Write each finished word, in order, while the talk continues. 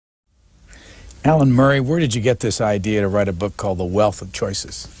Alan Murray, where did you get this idea to write a book called The Wealth of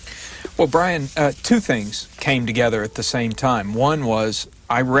Choices? Well, Brian, two things came together at the same time. One was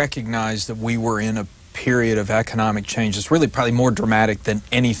I recognized that we were in a period of economic change that's really probably more dramatic than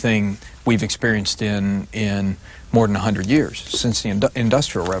anything we've experienced in more than 100 years since the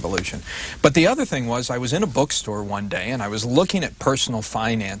Industrial Revolution. But the other thing was I was in a bookstore one day and I was looking at personal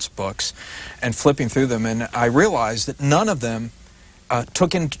finance books and flipping through them, and I realized that none of them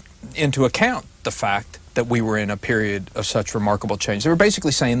took into account the fact that we were in a period of such remarkable change. They were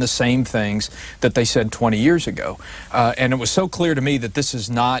basically saying the same things that they said 20 years ago. And it was so clear to me that this is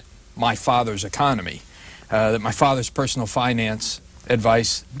not my father's economy, that my father's personal finance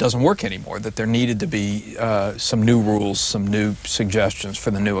advice doesn't work anymore, that there needed to be some new rules, some new suggestions for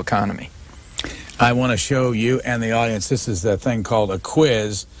the new economy. I want to show you and the audience, this is the thing called a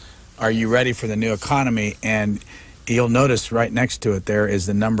quiz. Are you ready for the new economy? And you'll notice right next to it there is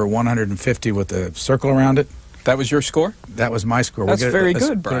the number 150 with a circle around it. That was your score? That was my score. That's very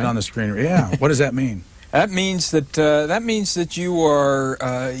good, Brian. Put it on the screen. Yeah. What does that mean? That means that you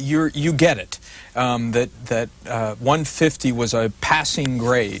are you get it. That 150 was a passing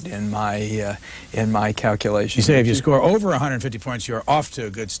grade in my calculation. You say if you score over 150 points, you're off to a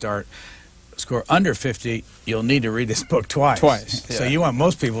good start. Score under 50, you'll need to read this book twice. Twice. Yeah. So you want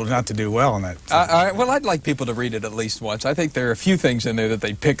most people not to do well on that. Well, I'd like people to read it at least once. I think there are a few things in there that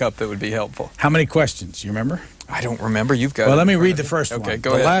they pick up that would be helpful. How many questions? You remember? I don't remember. You've got. Well, let me read the first one. Okay,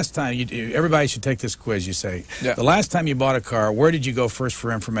 go ahead. The last time everybody should take this quiz. You say, yeah. The last time you bought a car, where did you go first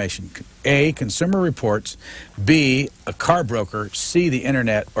for information? A, Consumer Reports, B, a car broker, C, the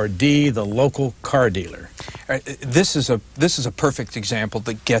internet, or D, the local car dealer? This is a perfect example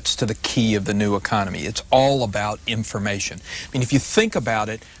that gets to the key of the new economy. It's all about information. I mean, if you think about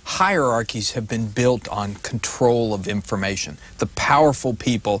it, hierarchies have been built on control of information. The powerful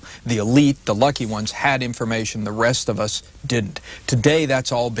people, the elite, the lucky ones had information. The rest of us didn't. Today,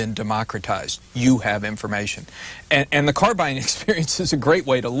 that's all been democratized. You have information. And the car buying experience is a great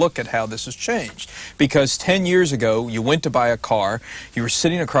way to look at how this has changed. Because 10 years ago, you went to buy a car, you were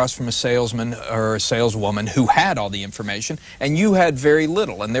sitting across from a salesman or a saleswoman who had all the information, and you had very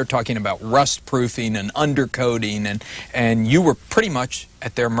little. And they're talking about rust proofing and undercoating, and you were pretty much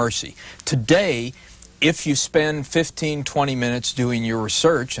at their mercy. Today, if you spend 15, 20 minutes doing your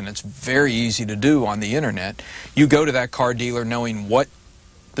research, and it's very easy to do on the internet, you go to that car dealer knowing what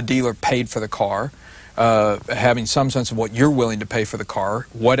the dealer paid for the car, having some sense of what you're willing to pay for the car,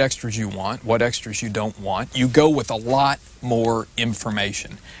 what extras you want, what extras you don't want. You go with a lot more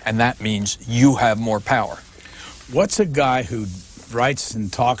information, and that means you have more power. What's a guy who writes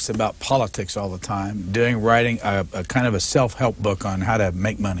and talks about politics all the time writing a kind of a self-help book on how to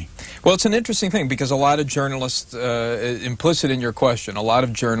make money? Well, it's an interesting thing because a lot of journalists, implicit in your question, a lot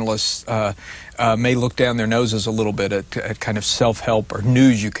of journalists may look down their noses a little bit at kind of self-help or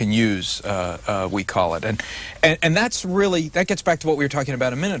news you can use, we call it. And that's really, that gets back to what we were talking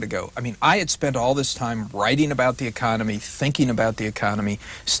about a minute ago. I mean, I had spent all this time writing about the economy, thinking about the economy,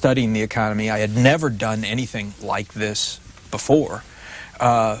 studying the economy. I had never done anything like this before,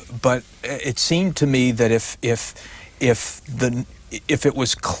 but it seemed to me that if it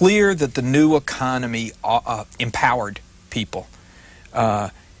was clear that the new economy empowered people,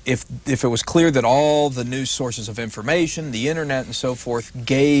 if it was clear that all the news sources of information, the internet and so forth,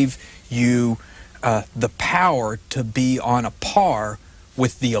 gave you the power to be on a par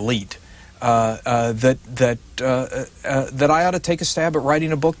with the elite, that I ought to take a stab at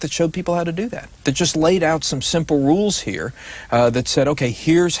writing a book that showed people how to do that, that just laid out some simple rules here that said, okay,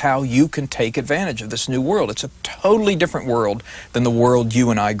 here's how you can take advantage of this new world. It's a totally different world than the world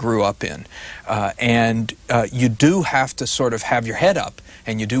you and I grew up in. And you do have to sort of have your head up,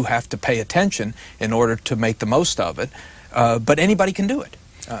 and you do have to pay attention in order to make the most of it. But anybody can do it.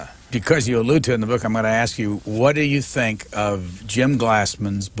 Because you allude to it in the book, I'm going to ask you, what do you think of Jim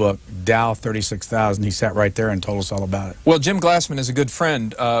Glassman's book, Dow 36,000? He sat right there and told us all about it. Well, Jim Glassman is a good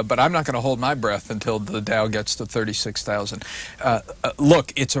friend, but I'm not going to hold my breath until the Dow gets to 36,000.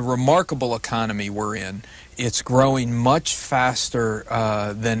 Look, it's a remarkable economy we're in. It's growing much faster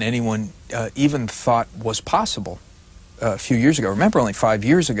than anyone even thought was possible a few years ago. Remember, only 5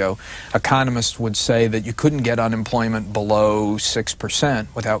 years ago, economists would say that you couldn't get unemployment below 6%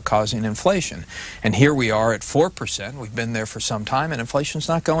 without causing inflation. And here we are at 4%. We've been there for some time, and inflation's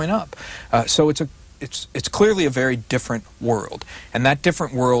not going up. So it's clearly a very different world. And that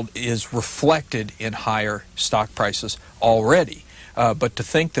different world is reflected in higher stock prices already. But to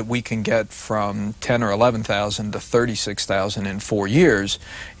think that we can get from 10 or 11,000 to 36,000 in 4 years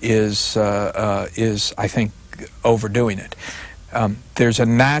is I think, overdoing it. There's a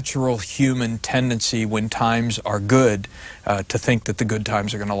natural human tendency when times are good to think that the good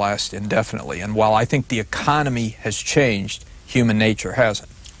times are going to last indefinitely. And while I think the economy has changed, human nature hasn't.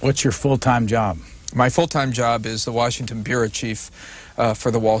 What's your full-time job? My full-time job is the Washington bureau chief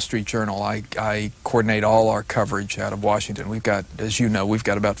for the Wall Street Journal. I coordinate all our coverage out of Washington. We've got, as you know, we've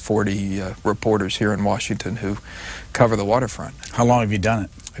got about 40 reporters here in Washington who cover the waterfront. How long have you done it?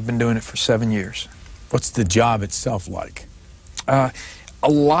 I've been doing it for 7 years. What's the job itself like? A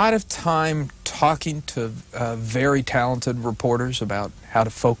lot of time talking to very talented reporters about how to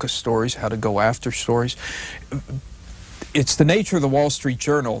focus stories, how to go after stories. It's the nature of the Wall Street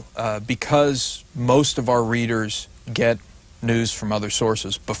Journal, because most of our readers get news from other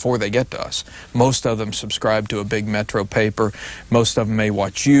sources before they get to us. Most of them subscribe to a big metro paper. Most of them may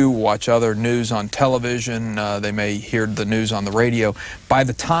watch other news on television. They may hear the news on the radio. By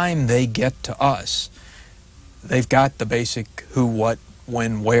the time they get to us, they've got the basic who, what,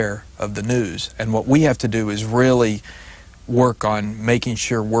 when, where of the news. And what we have to do is really work on making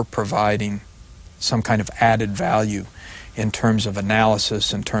sure we're providing some kind of added value in terms of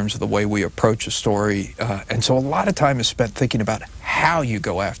analysis, in terms of the way we approach a story. And so a lot of time is spent thinking about how you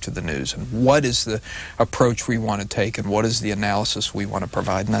go after the news and what is the approach we want to take and what is the analysis we want to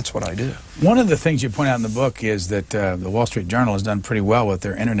provide, and that's what I do. One of the things you point out in the book is that the Wall Street Journal has done pretty well with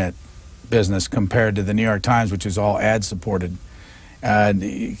their internet business compared to the New York Times, which is all ad-supported.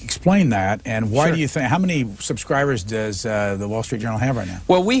 Explain that, and why Sure. do you think, how many subscribers does the Wall Street Journal have right now?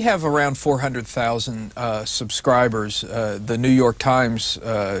 Well, we have around 400,000 subscribers. The New York Times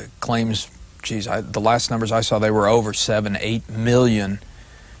claims, geez, the last numbers I saw, they were over 7-8 million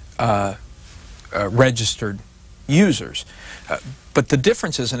registered users. But the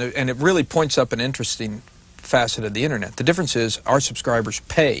difference is, and it really points up an interesting facet of the internet, the difference is our subscribers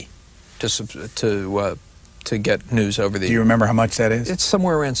pay to get news over the. Do you remember how much that is? It's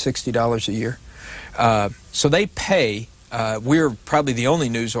somewhere around $60 a year. So they pay. We're probably the only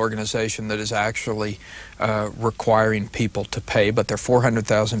news organization that is actually requiring people to pay, but there are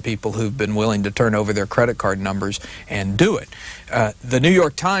 400,000 people who've been willing to turn over their credit card numbers and do it. The New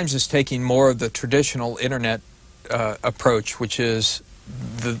York Times is taking more of the traditional internet approach, which is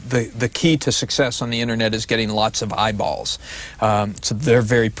the key to success on the internet is getting lots of eyeballs. So they're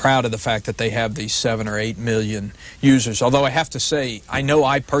very proud of the fact that they have these 7 or 8 million users. Although I have to say, I know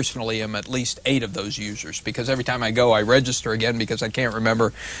I personally am at least 8 of those users, because every time I go, I register again because I can't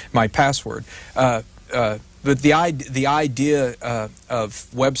remember my password. But the idea of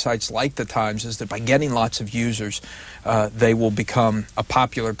websites like the Times is that by getting lots of users, they will become a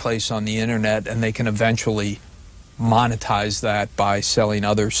popular place on the internet, and they can eventually monetize that by selling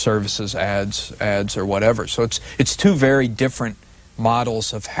other services, ads or whatever. So it's two very different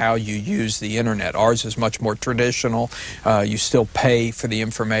models of how you use the internet. Ours is much more traditional. You still pay for the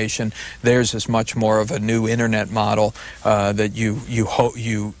information. Theirs is much more of a new internet model that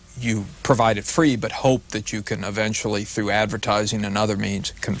you provide it free, but hope that you can eventually, through advertising and other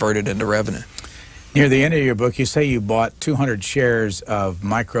means, convert it into revenue. Near the end of your book, you say you bought 200 shares of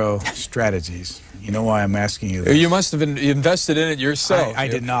MicroStrategies. You know why I'm asking you this? You must have invested in it yourself. I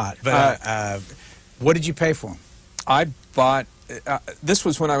did not. But what did you pay for them? I bought, this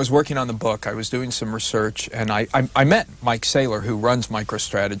was when I was working on the book. I was doing some research, and I met Mike Saylor, who runs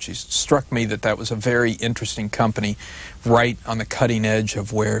MicroStrategies. It struck me that that was a very interesting company right on the cutting edge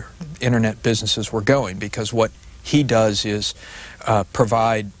of where internet businesses were going, because what he does is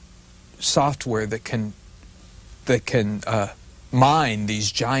provide software that can mine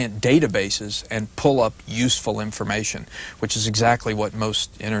these giant databases and pull up useful information, which is exactly what most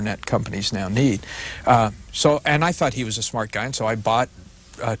internet companies now need. And I thought he was a smart guy, and so I bought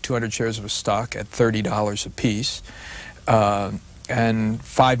 200 shares of his stock at $30 a piece. And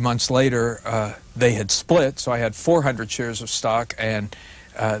 5 months later, they had split, so I had 400 shares of stock, and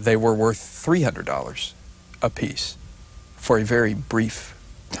they were worth $300 a piece for a very brief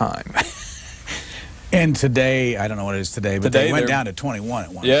time. And today, I don't know what it is today, but Today they went down to 21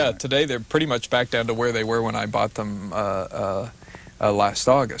 at one Yeah, point. today they're pretty much back down to where they were when I bought them last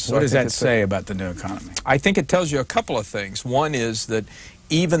August. So What does I think that say about the new economy? I think it tells you a couple of things. One is that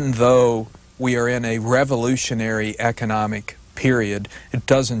even though we are in a revolutionary economic period, it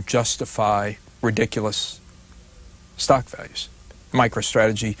doesn't justify ridiculous stock values.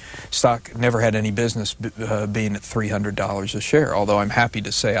 MicroStrategy stock never had any business being at $300 a share, although I'm happy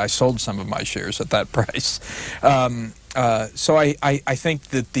to say I sold some of my shares at that price. So I think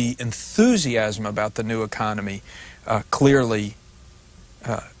that the enthusiasm about the new economy clearly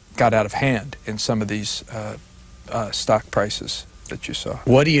got out of hand in some of these stock prices that you saw.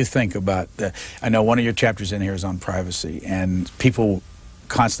 What do you think about I know one of your chapters in here is on privacy, and people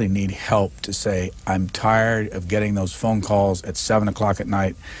constantly need help to say, I'm tired of getting those phone calls at 7 o'clock at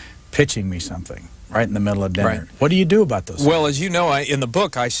night pitching me something right in the middle of dinner. Right. What do you do about those Well, things? as you know, in the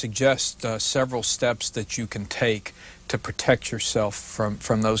book, I suggest several steps that you can take to protect yourself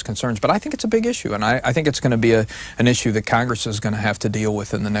from those concerns. But I think it's a big issue, and I think it's going to be an issue that Congress is going to have to deal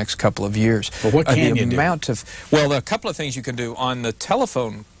with in the next couple of years. Well, what can you do? Well, there are a couple of things you can do. On the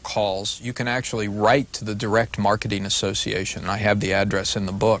telephone calls, you can actually write to the Direct Marketing Association. I have the address in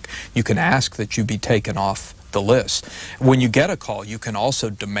the book. You can ask that you be taken off the list. When you get a call, you can also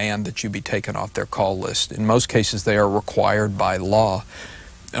demand that you be taken off their call list. In most cases, they are required by law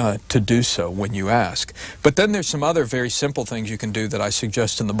to do so when you ask. But then there's some other very simple things you can do that I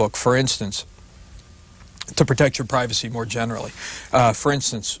suggest in the book. For instance, to protect your privacy more generally. For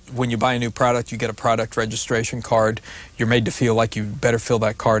instance, when you buy a new product, you get a product registration card. You're made to feel like you better fill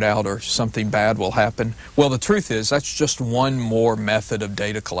that card out or something bad will happen. Well, the truth is that's just one more method of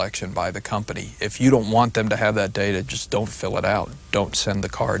data collection by the company. If you don't want them to have that data, just don't fill it out. Don't send the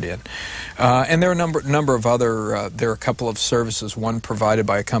card in. And there are a number of other, there are a couple of services, one provided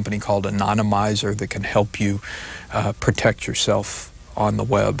by a company called Anonymizer that can help you protect yourself on the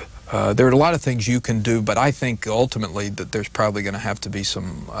web. There are a lot of things you can do, but I think ultimately that there's probably going to have to be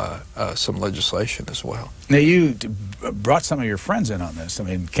some legislation as well. Now, you brought some of your friends in on this. I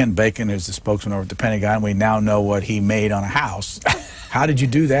mean, Ken Bacon, who's the spokesman over at the Pentagon, we now know what he made on a house. How did you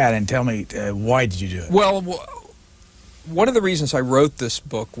do that? And tell me, why did you do it? Well, one of the reasons I wrote this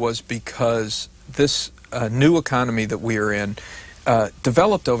book was because this new economy that we are in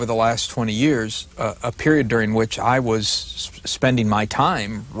developed over the last 20 years, a period during which I was spending my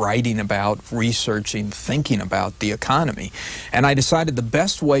time writing about, researching, thinking about the economy. And I decided the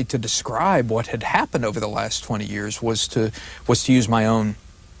best way to describe what had happened over the last 20 years was to use my own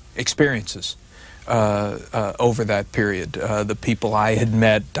experiences over that period. The people I had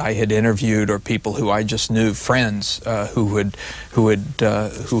met, I had interviewed, or people who I just knew, friends who had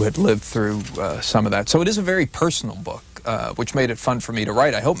lived through some of that. So it is a very personal book. Which made it fun for me to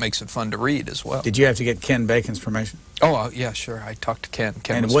write. I hope makes it fun to read as well. Did you have to get Ken Bacon's permission? Oh, yeah, sure. I talked to Ken.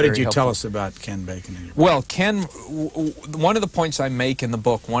 And what did you tell us about Ken Bacon in your book? Well, Ken, one of the points I make in the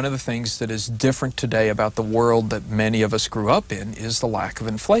book, one of the things that is different today about the world that many of us grew up in is the lack of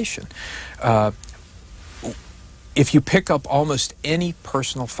inflation. If you pick up almost any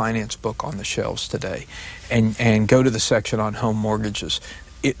personal finance book on the shelves today and go to the section on home mortgages,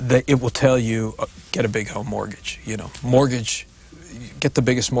 it will tell you, get a big home mortgage. You know, get the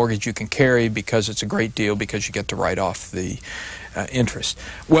biggest mortgage you can carry because it's a great deal because you get to write off the interest.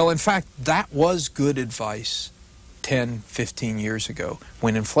 Well, in fact, that was good advice 10, 15 years ago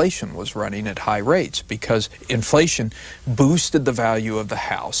when inflation was running at high rates, because inflation boosted the value of the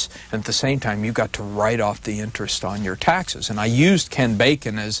house, and at the same time you got to write off the interest on your taxes. And I used Ken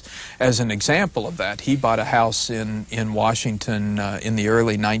Bacon as an example of that. He bought a house in Washington in the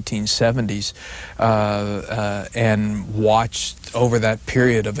early 1970s and watched, over that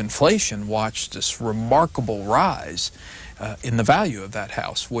period of inflation, watched this remarkable rise in the value of that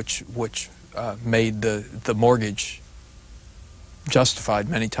house, which made the mortgage justified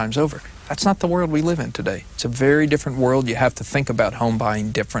many times over. That's not the world we live in today. It's a very different world. You have to think about home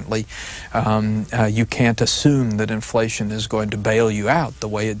buying differently. You can't assume that inflation is going to bail you out the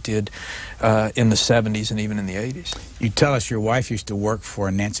way it did in the 70s and even in the 80s. You tell us your wife used to work for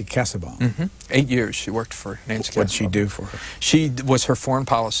Nancy Kassebaum. Mm-hmm. 8 years she worked for Nancy Kassebaum. What did she do for her? She was her foreign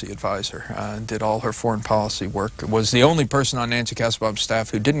policy advisor, did all her foreign policy work, was the only person on Nancy Kassebaum's staff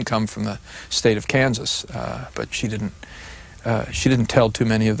who didn't come from the state of Kansas, but she didn't tell too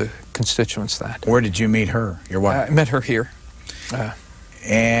many of the constituents that. Where did you meet her, your wife? I met her here.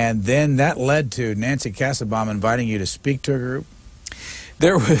 And then that led to Nancy Kassebaum inviting you to speak to a group?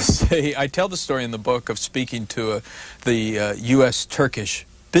 There was I tell the story in the book of speaking to the U.S.-Turkish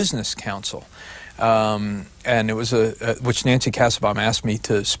Business Council. And it was which Nancy Kassebaum asked me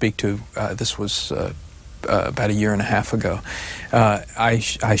to speak to. This was about a year and a half ago.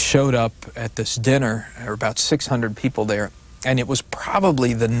 I showed up at this dinner. There were about 600 people there. And it was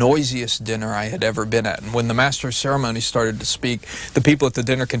probably the noisiest dinner I had ever been at. And when the master of ceremonies started to speak, the people at the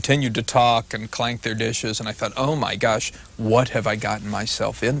dinner continued to talk and clank their dishes. And I thought, oh my gosh, what have I gotten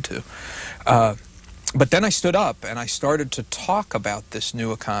myself into? But then I stood up and I started to talk about this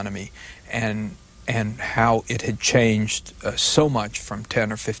new economy and how it had changed so much from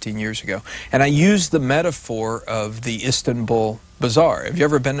 10 or 15 years ago. And I used the metaphor of the Istanbul bazaar. Have you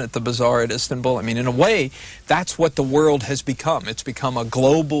ever been at the bazaar at Istanbul? I mean, in a way, that's what the world has become. It's become a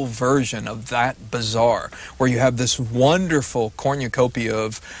global version of that bazaar, where you have this wonderful cornucopia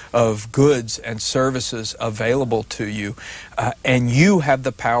of goods and services available to you, and you have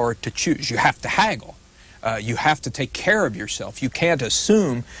the power to choose. You have to haggle. You have to take care of yourself. You can't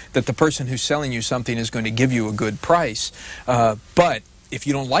assume that the person who's selling you something is going to give you a good price. But if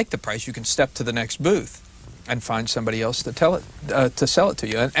you don't like the price, you can step to the next booth and find somebody else to sell it to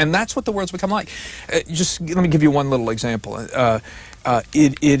you. And that's what the world's become like. Just let me give you one little example.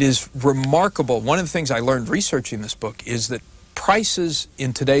 It is remarkable. One of the things I learned researching this book is that prices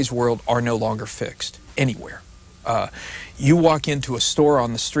in today's world are no longer fixed anywhere. You walk into a store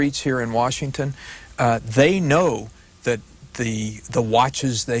on the streets here in Washington, they know that the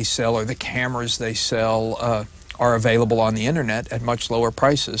watches they sell or the cameras they sell are available on the internet at much lower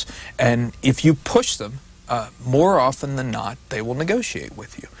prices. And if you push them, more often than not, they will negotiate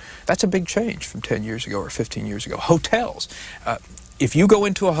with you. That's a big change from 10 years ago or 15 years ago. Hotels. If you go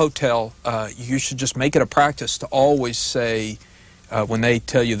into a hotel, you should just make it a practice to always say, when they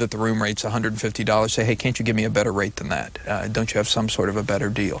tell you that the room rate's $150, say, hey, can't you give me a better rate than that? Don't you have some sort of a better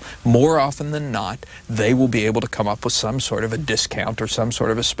deal? More often than not, they will be able to come up with some sort of a discount or some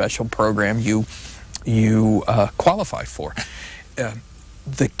sort of a special program you qualify for.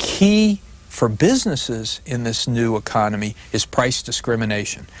 The key for businesses in this new economy is price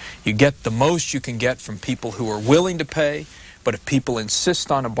discrimination. You get the most you can get from people who are willing to pay, but if people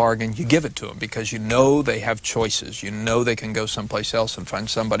insist on a bargain, you give it to them because you know they have choices. You know they can go someplace else and find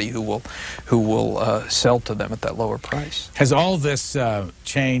somebody who will sell to them at that lower price. Has all this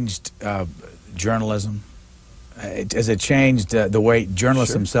changed journalism? Has it changed the way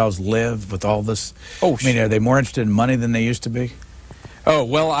journalists themselves live with all this? Oh, I mean, are they more interested in money than they used to be? Oh,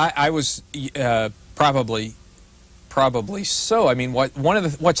 well, I was probably so. I mean,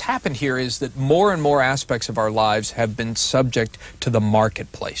 what's happened here is that more and more aspects of our lives have been subject to the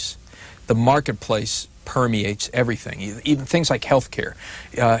marketplace. The marketplace permeates everything, even things like healthcare.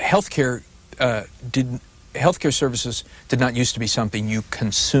 Healthcare services did not used to be something you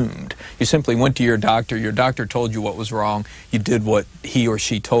consumed. You simply went to your doctor told you what was wrong, you did what he or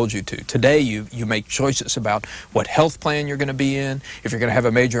she told you to. Today you make choices about what health plan you're going to be in. If you're going to have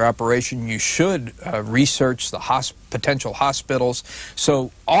a major operation, you should research the potential hospitals.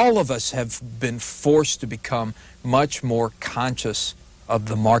 So all of us have been forced to become much more conscious of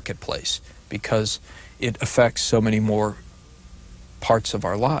the marketplace because it affects so many more parts of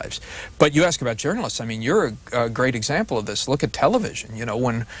our lives. But you ask about journalists. I mean, you're a great example of this. Look at television. You know,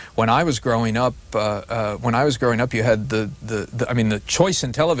 when I was growing up, you had the choice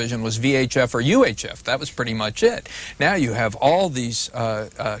in television was VHF or UHF. That was pretty much it. Now you have all these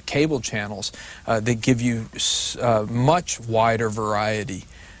cable channels that give you much wider variety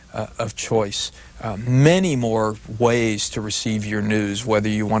of choice. Many more ways to receive your news, whether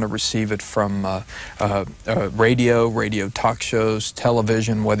you want to receive it from radio talk shows,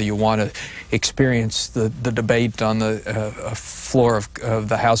 television, whether you want to experience the debate on the floor of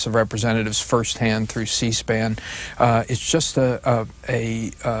the House of Representatives firsthand through C-SPAN. It's just a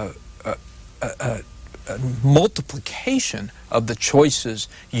multiplication of the choices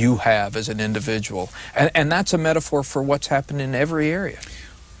you have as an individual. And that's a metaphor for what's happened in every area.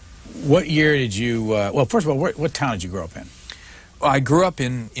 What year did you, well, first of all, what town did you grow up in? I grew up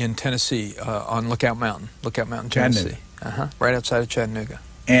in Tennessee, on Lookout Mountain, Tennessee. Right outside of Chattanooga.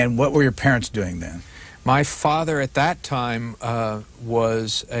 And what were your parents doing then? My father at that time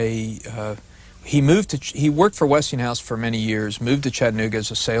was he worked for Westinghouse for many years, moved to Chattanooga as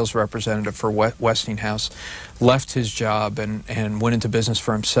a sales representative for Westinghouse, left his job and went into business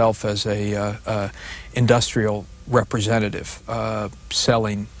for himself as a industrial representative,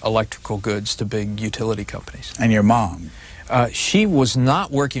 selling electrical goods to big utility companies. And your mom? She was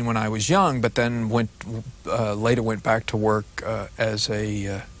not working when I was young, but then later went back to work as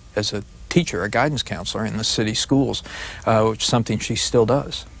a teacher, a guidance counselor in the city schools, which is something she still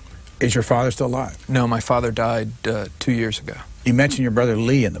does. Is your father still alive? No, my father died 2 years ago. You mentioned your brother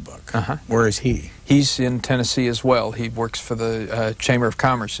Lee in the book. Where is he? He's in Tennessee as well. He works for the Chamber of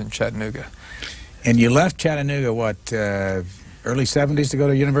Commerce in Chattanooga. And you left Chattanooga, what, early 70s to go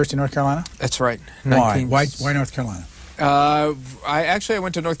to University of North Carolina? That's right. Why? Why North Carolina? I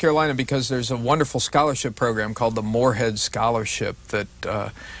went to North Carolina because there's a wonderful scholarship program called the Moorhead Scholarship that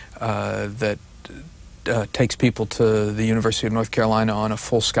takes people to the University of North Carolina on a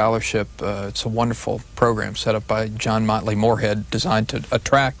full scholarship. It's a wonderful program set up by John Motley Moorhead, designed to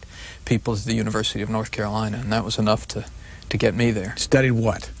attract people to the University of North Carolina, and that was enough to get me there. Studied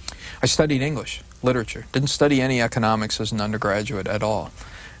what? I studied English. literature. Didn't study any economics as an undergraduate at all.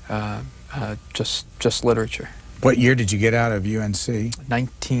 Just literature. What year did you get out of UNC?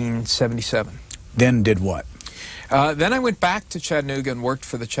 1977. Then did what? Then I went back to Chattanooga and worked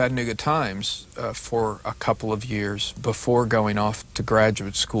for the Chattanooga Times for a couple of years before going off to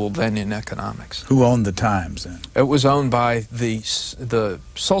graduate school, then in economics. Who owned the Times then? It was owned by the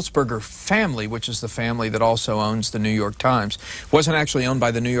Sulzberger family, which is the family that also owns the New York Times. It wasn't actually owned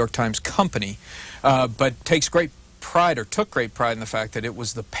by the New York Times Company, but takes great pride, or took great pride in the fact that it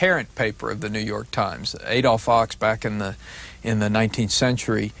was the parent paper of the New York Times. Adolph Fox, back in the 19th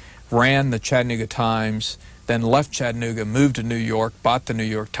century, ran the Chattanooga Times, then left Chattanooga, moved to New York, bought the New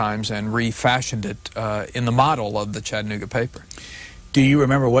York Times, and refashioned it in the model of the Chattanooga paper. Do you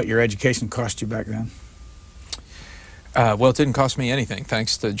remember what your education cost you back then? Well, it didn't cost me anything,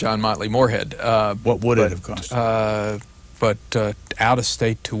 thanks to John Motley Moorhead. What would it have cost you? But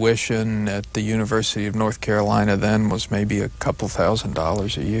out-of-state tuition at the University of North Carolina then was maybe a couple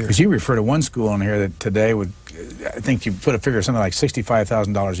 $1,000s a year. Because you refer to one school in here that today would, I think you put a figure of something like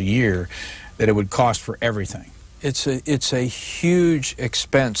 $65,000 a year that it would cost for everything. It's a huge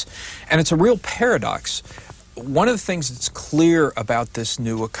expense, and it's a real paradox. One of the things that's clear about this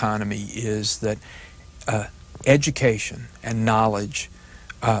new economy is that education and knowledge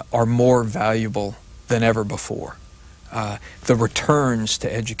are more valuable than ever before. The returns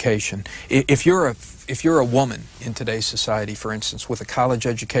to education. If you're a woman in today's society, for instance, with a college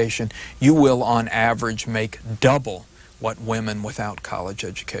education, you will on average make double what women without college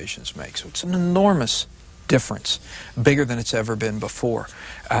educations make. So it's an enormous difference, bigger than it's ever been before.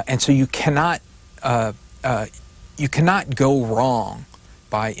 And so you cannot go wrong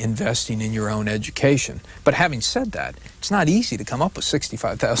by investing in your own education. But having said that, it's not easy to come up with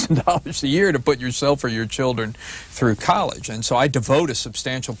 $65,000 a year to put yourself or your children through college. And so I devote a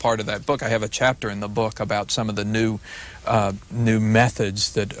substantial part of that book. I have a chapter in the book about some of the new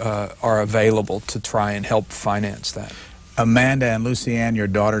methods that are available to try and help finance that. Amanda and Lucianne, your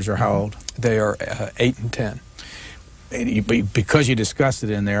daughters, are how old? They are 8 and 10. Because you discussed it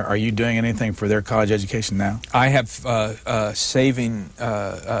in there, are you doing anything for their college education now? I have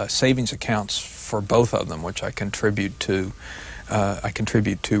savings accounts for both of them, which I contribute to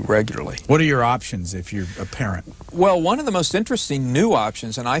regularly. What are your options if you're a parent? Well, one of the most interesting new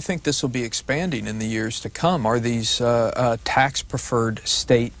options, and I think this will be expanding in the years to come, are these tax-preferred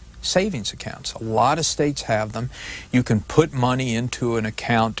state savings accounts. A lot of states have them. You can put money into an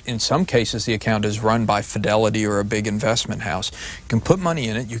account. In some cases, the account is run by Fidelity or a big investment house. You can put money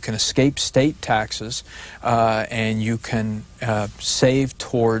in it. You can escape state taxes, and you can save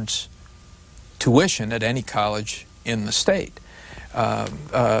towards tuition at any college in the state.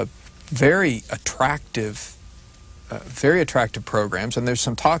 Very attractive programs, and there's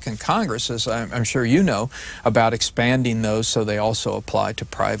some talk in Congress, as I'm sure you know, about expanding those so they also apply to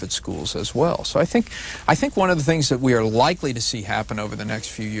private schools as well. So I think one of the things that we are likely to see happen over the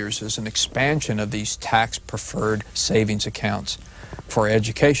next few years is an expansion of these tax-preferred savings accounts for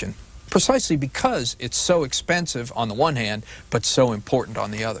education, precisely because it's so expensive on the one hand, but so important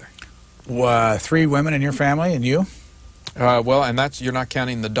on the other. 3 women in your family and you? Well, and that's, you're not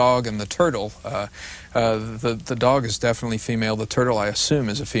counting the dog and the turtle. The dog is definitely female. The turtle, I assume,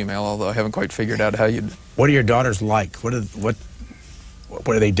 is a female, although I haven't quite figured out how you'd... What are your daughters like? What are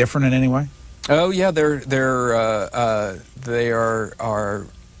they different in any way? Oh yeah, they are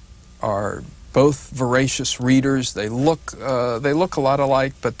both voracious readers. They look a lot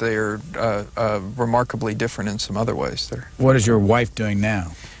alike, but they're remarkably different in some other ways. What is your wife doing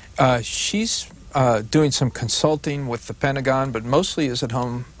now? She's doing some consulting with the Pentagon, but mostly is at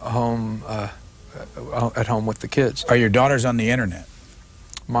home with the kids. Are your daughters on the internet?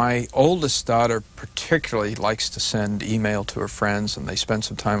 My oldest daughter particularly likes to send email to her friends, and they spend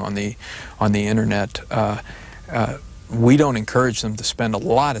some time on the internet. We don't encourage them to spend a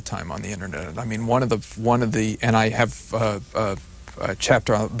lot of time on the internet. I mean, one of the, and I have a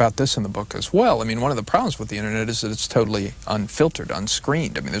chapter about this in the book as well. I mean, one of the problems with the internet is that it's totally unfiltered,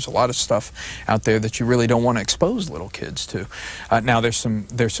 unscreened. I mean, there's a lot of stuff out there that you really don't want to expose little kids to. Now, there's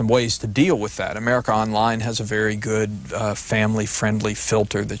some ways to deal with that. America Online has a very good family-friendly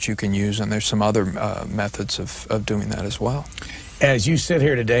filter that you can use, and there's some other methods of doing that as well. As you sit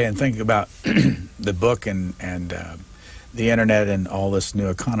here today and think about the book and the internet and all this new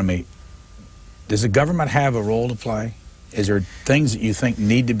economy, does the government have a role to play? Is there things that you think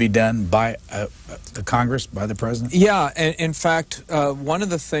need to be done by the Congress, by the President? Yeah, and in fact, one of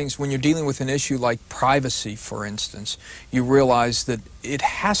the things, when you're dealing with an issue like privacy, for instance, you realize that it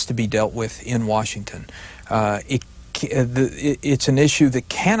has to be dealt with in Washington. It's an issue that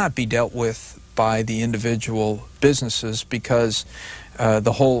cannot be dealt with by the individual businesses, because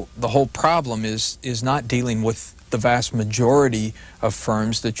the whole problem is not dealing with the vast majority of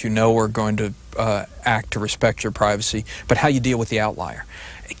firms that you know are going to act to respect your privacy, but how you deal with the outlier.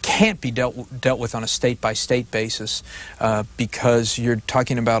 It can't be dealt with on a state-by-state basis because you're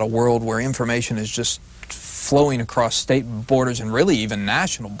talking about a world where information is just flowing across state borders and really even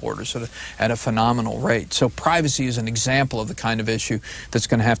national borders at a phenomenal rate. So privacy is an example of the kind of issue that's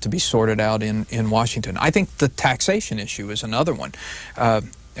going to have to be sorted out in Washington. I think the taxation issue is another one.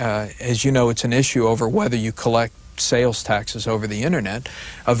 As you know, it's an issue over whether you collect sales taxes over the internet.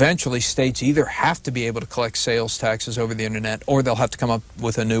 Eventually, states either have to be able to collect sales taxes over the internet, or they'll have to come up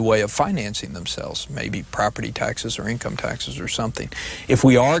with a new way of financing themselves, maybe property taxes or income taxes or something. If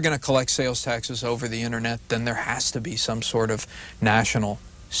we are going to collect sales taxes over the internet, then there has to be some sort of national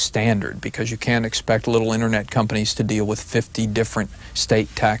standard, because you can't expect little internet companies to deal with 50 different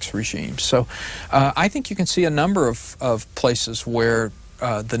state tax regimes. So I think you can see a number of places where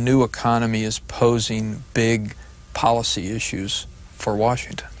the new economy is posing big policy issues for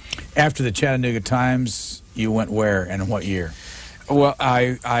Washington. After the Chattanooga Times, you went where and in what year? Well,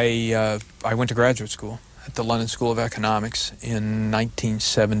 I went to graduate school at the London School of Economics in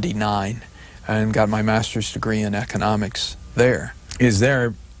 1979 and got my master's degree in economics there. Is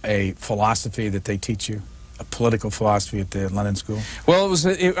there a philosophy that they teach you, a political philosophy at the London School? Well,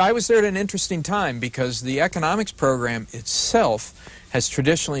 I was there at an interesting time, because the economics program itself has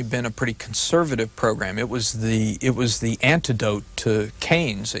traditionally been a pretty conservative program. It was the antidote to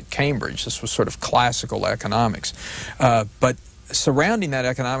Keynes at Cambridge. This was sort of classical economics. But surrounding that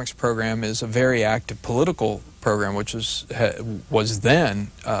economics program is a very active political program, which was then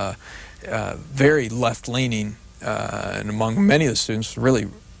very left-leaning, and among many of the students, really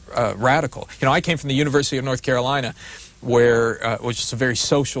radical. You know, I came from the University of North Carolina, which is a very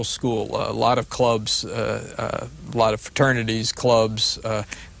social school, a lot of clubs, a lot of fraternities, clubs,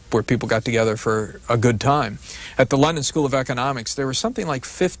 where people got together for a good time. At the London School of Economics, there were something like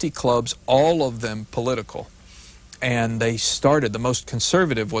 50 clubs, all of them political. And they started, the most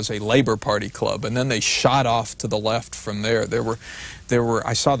conservative was a Labor Party club, and then they shot off to the left from there.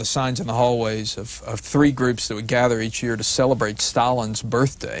 I saw the signs in the hallways of 3 groups that would gather each year to celebrate Stalin's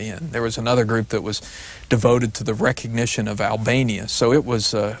birthday, and there was another group that was devoted to the recognition of Albania. So it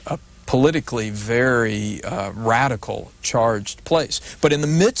was a politically very radical, charged place. But in the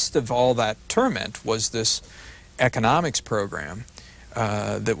midst of all that torment was this economics program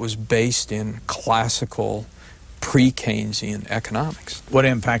that was based in classical pre-Keynesian economics. What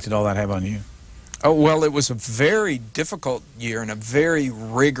impact did all that have on you? Oh, well, it was a very difficult year and a very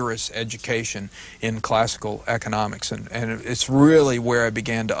rigorous education in classical economics, and it's really where I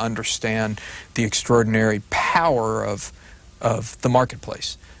began to understand the extraordinary power of the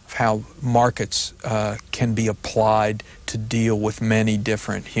marketplace, of how markets can be applied to deal with many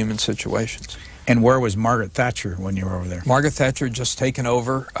different human situations. And where was Margaret Thatcher when you were over there? Margaret Thatcher had just taken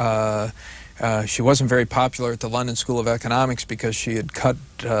over. She wasn't very popular at the London School of Economics because she had cut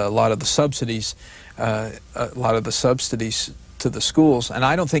a lot of the subsidies to the schools, and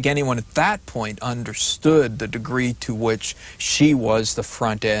I don't think anyone at that point understood the degree to which she was the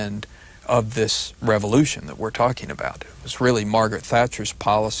front end of this revolution that we're talking about. It was really Margaret Thatcher's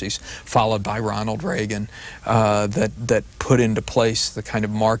policies, followed by Ronald Reagan, that put into place the kind of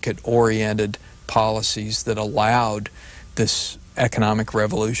market-oriented policies that allowed this economic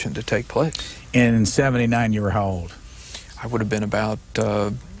revolution to take place. In '79, you were how old? I would have been about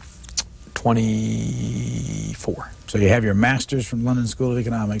 24. So you have your master's from London School of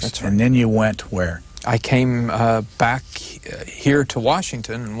Economics. That's right. And then you went where? I came back here to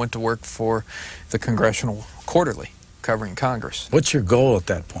Washington and went to work for the Congressional Quarterly, covering Congress. What's your goal at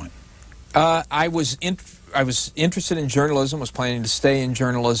that point? I was interested in journalism, was planning to stay in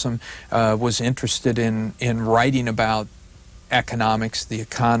journalism, was interested in writing about economics, the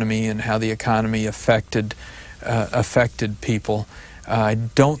economy, and how the economy affected people. I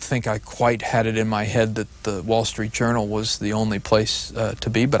don't think I quite had it in my head that the Wall Street Journal was the only place to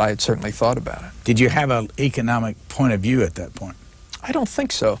be, but I had certainly thought about it. Did you have an economic point of view at that point? I don't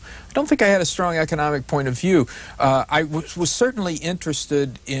think so. I don't think I had a strong economic point of view. I was certainly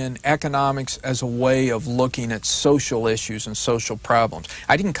interested in economics as a way of looking at social issues and social problems.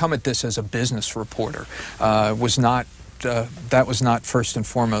 I didn't come at this as a business reporter. That was not first and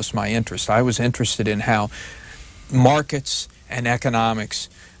foremost my interest. I was interested in how markets and economics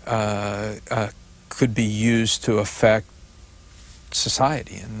could be used to affect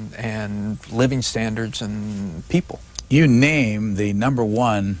society and living standards and people. You name the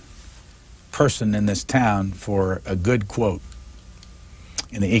 #1 person in this town for a good quote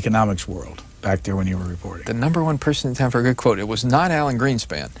in the economics world. back there when you were reporting? The number one person in town for a good quote. It was not Alan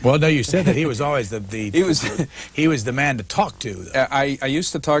Greenspan. Well, no, you said that he was always he was the man to talk to, though. I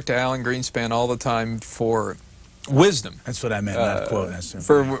used to talk to Alan Greenspan all the time for wisdom. That's what I meant, not quote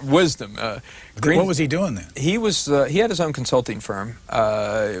necessarily. For wisdom. What was he doing then? He had his own consulting firm,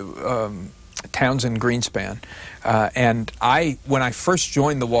 Townsend Greenspan, and when I first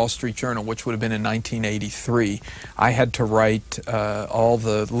joined the Wall Street Journal, which would have been in 1983, I had to write all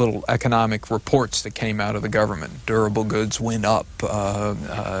the little economic reports that came out of the government. Durable goods went up,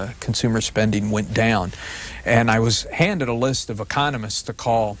 consumer spending went down, and I was handed a list of economists to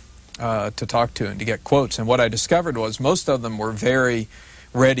call to talk to and to get quotes. And what I discovered was most of them were very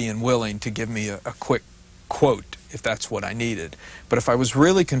ready and willing to give me a quick quote if that's what I needed. But if I was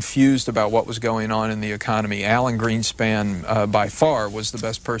really confused about what was going on in the economy, Alan Greenspan by far was the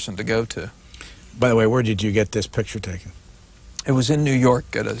best person to go to. By the way, where did you get this picture taken? It was in New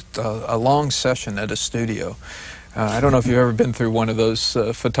York at a long session at a studio. I don't know if you've ever been through one of those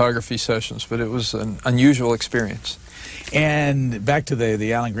photography sessions, but it was an unusual experience. And back to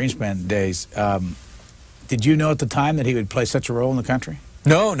the Alan Greenspan days, did you know at the time that he would play such a role in the country?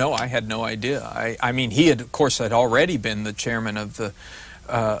 No, I had no idea. I mean, he had, of course, had already been the chairman of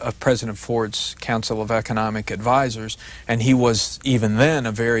President Ford's Council of Economic Advisors, and he was even then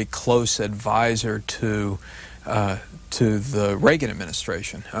a very close advisor to the Reagan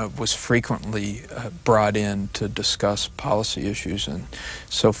administration. Was frequently brought in to discuss policy issues and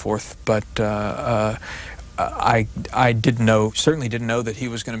so forth. But I certainly didn't know that he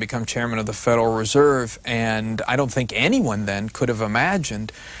was going to become chairman of the Federal Reserve, and I don't think anyone then could have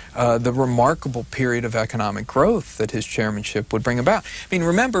imagined the remarkable period of economic growth that his chairmanship would bring about. I mean,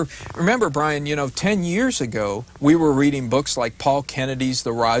 remember, Brian, 10 years ago, we were reading books like Paul Kennedy's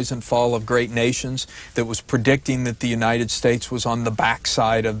The Rise and Fall of Great Nations that was predicting that the United States was on the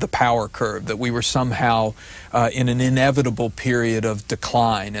backside of the power curve, that we were somehow in an inevitable period of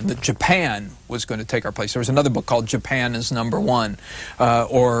decline, and that Japan was going to take our place. There was another book called Japan is Number One,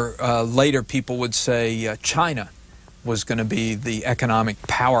 or later people would say China was going to be the economic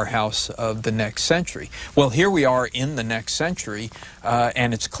powerhouse of the next century. Well, here we are in the next century,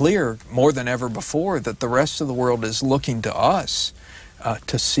 and it's clear more than ever before that the rest of the world is looking to us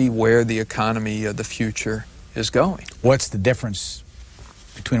to see where the economy of the future is going. What's the difference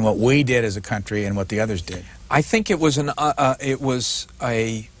between what we did as a country and what the others did? I think it was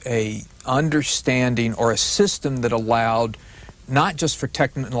a understanding or a system that allowed not just for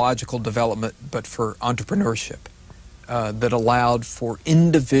technological development but for entrepreneurship. That allowed for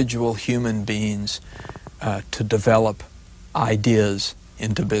individual human beings to develop ideas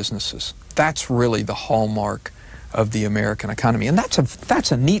into businesses. That's really the hallmark of the American economy, and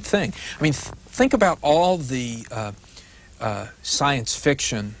that's a neat thing. I mean, think about all the science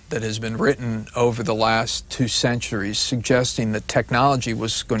fiction that has been written over the last 2 centuries suggesting that technology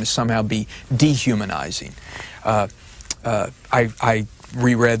was going to somehow be dehumanizing. I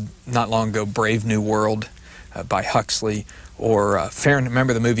reread not long ago Brave New World by Huxley, or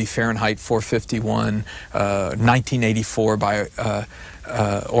remember the movie Fahrenheit 451, 1984 by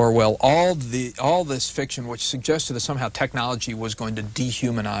Orwell. All this fiction which suggested that somehow technology was going to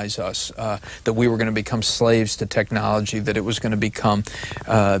dehumanize us, that we were going to become slaves to technology, that it was going to become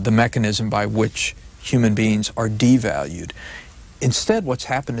the mechanism by which human beings are devalued. Instead, what's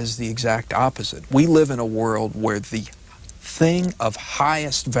happened is the exact opposite. We live in a world where the thing of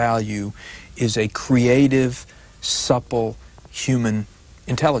highest value is a creative, supple human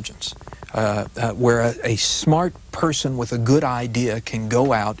intelligence, where a smart person with a good idea can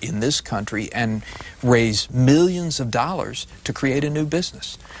go out in this country and raise millions of dollars to create a new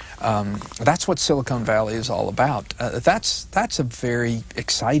business. That's what Silicon Valley is all about. That's a very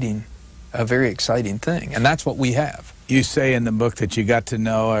exciting thing, and that's what we have. You say in the book that you got to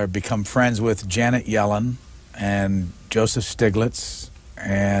know or become friends with Janet Yellen and Joseph Stiglitz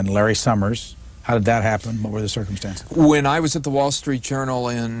and Larry Summers. How did that happen? What were the circumstances? When I was at the Wall Street Journal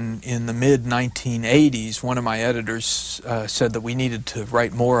in the mid-1980s, one of my editors said that we needed to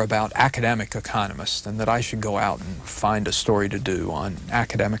write more about academic economists and that I should go out and find a story to do on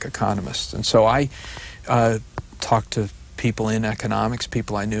academic economists. And so I talked to people in economics,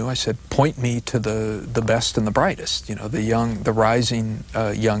 people I knew. I said, point me to the best and the brightest, the rising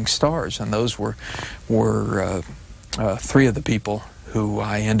young stars. And those were three of the people who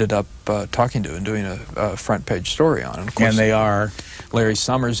I ended up talking to and doing a front page story on. And, of course, And they are? Larry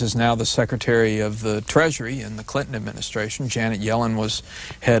Summers is now the Secretary of the Treasury in the Clinton administration. Janet Yellen was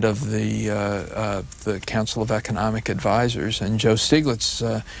head of the Council of Economic Advisors, and Joe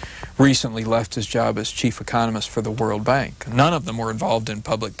Stiglitz recently left his job as chief economist for the World Bank. None of them were involved in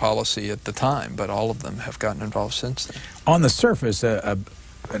public policy at the time, but all of them have gotten involved since then. On the surface,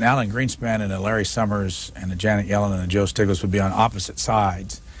 an Alan Greenspan and a Larry Summers and a Janet Yellen and a Joe Stiglitz would be on opposite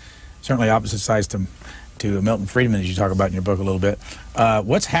sides, certainly opposite sides to Milton Friedman, as you talk about in your book a little bit.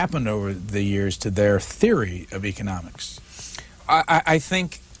 What's happened over the years to their theory of economics? I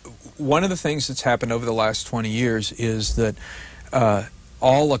think one of the things that's happened over the last 20 years is that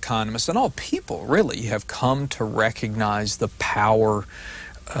all economists and all people really have come to recognize the power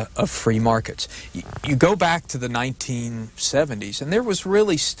of free markets. You go back to the 1970s, and there was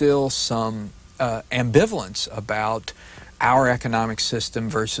really still some ambivalence about our economic system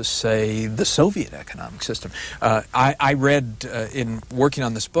versus, say, the Soviet economic system. I read, in working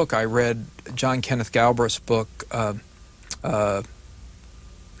on this book, I read John Kenneth Galbraith's book, I'm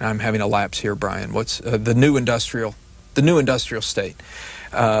having a lapse here, Brian, what's the New Industrial State,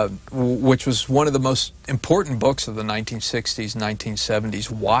 which was one of the most important books of the 1960s, 1970s,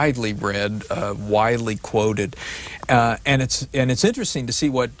 widely read, widely quoted, and it's interesting to see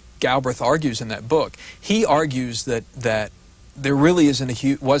what Galbraith argues in that book. He argues that there really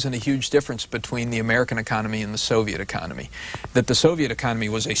wasn't a huge difference between the American economy and the Soviet economy. That the Soviet economy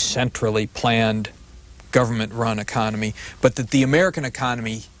was a centrally planned, government-run economy, but that the American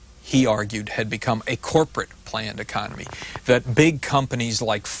economy, he argued, had become a corporate planned economy. That big companies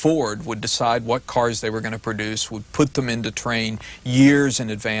like Ford would decide what cars they were going to produce, would put them into train years in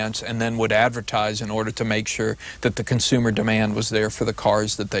advance, and then would advertise in order to make sure that the consumer demand was there for the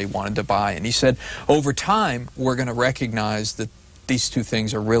cars that they wanted to buy. And he said, over time, we're going to recognize that these two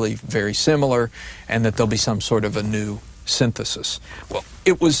things are really very similar and that there'll be some sort of a new synthesis. Well,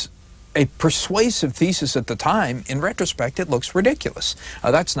 it was a persuasive thesis at the time. In retrospect, it looks ridiculous.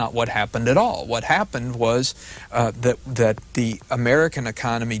 That's not what happened at all. What happened was that the American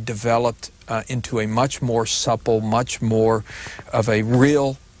economy developed into a much more supple, much more of a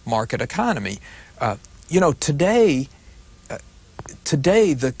real market economy. You know, today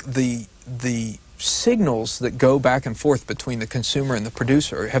the signals that go back and forth between the consumer and the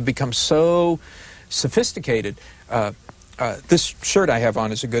producer have become so sophisticated. This shirt I have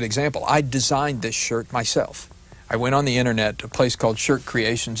on is a good example. I designed this shirt myself. I went on the internet to a place called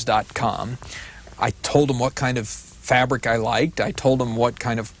shirtcreations.com. I told them what kind of fabric I liked. I told them what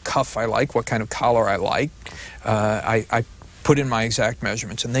kind of cuff I liked, what kind of collar I liked. I put in my exact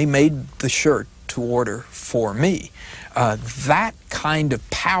measurements, and they made the shirt to order for me. That kind of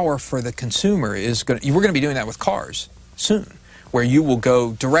power for the consumer is we're going to be doing that with cars soon, where you will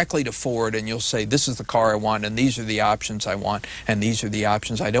go directly to Ford and you'll say, this is the car I want, and these are the options I want, and these are the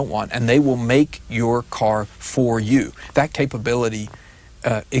options I don't want, and they will make your car for you. That capability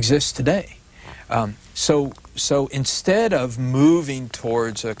exists today. So instead of moving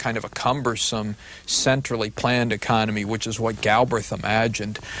towards a kind of a cumbersome, centrally planned economy, which is what Galbraith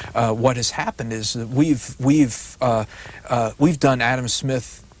imagined, what has happened is that we've done Adam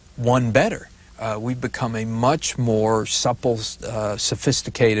Smith one better. We've become a much more supple,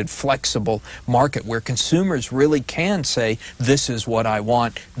 sophisticated, flexible market where consumers really can say, this is what I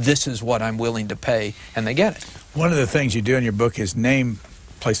want, this is what I'm willing to pay, and they get it. One of the things you do in your book is name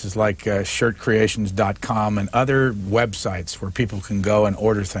places like shirtcreations.com and other websites where people can go and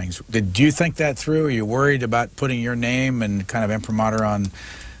order things. Did you think that through? Are you worried about putting your name and kind of imprimatur on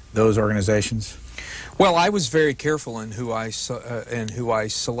those organizations? Well, I was very careful in who I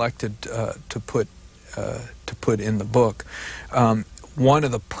selected to put in the book. One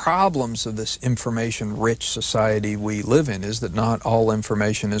of the problems of this information-rich society we live in is that not all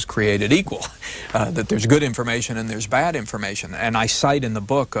information is created equal. That there's good information and there's bad information. And I cite in the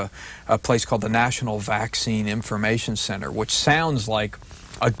book a place called the National Vaccine Information Center, which sounds like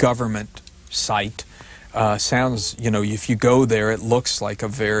a government site. Sounds, you know, if you go there, it looks like a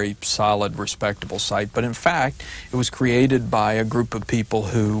very solid, respectable site. But in fact, it was created by a group of people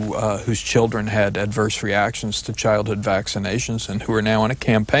whose children had adverse reactions to childhood vaccinations and who are now on a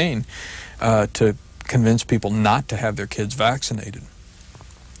campaign to convince people not to have their kids vaccinated.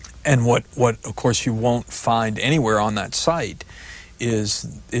 And what of course you won't find anywhere on that site is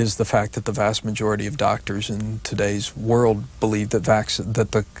the fact that the vast majority of doctors in today's world believe that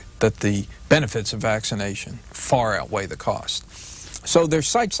the benefits of vaccination far outweigh the cost. So there's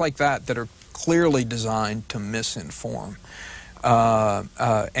sites like that that are clearly designed to misinform.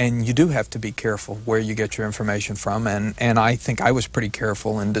 And you do have to be careful where you get your information from, and I think I was pretty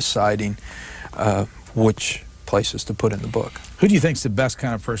careful in deciding which places to put in the book. Who do you think is the best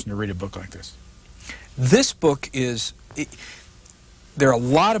kind of person to read a book like this? This book is... there are a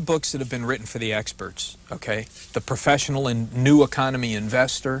lot of books that have been written for the experts, okay? The professional and new economy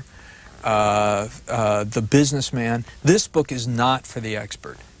investor, the businessman. This book is not for the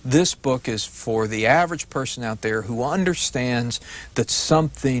expert. This book is for the average person out there who understands that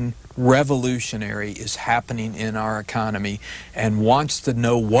something revolutionary is happening in our economy and wants to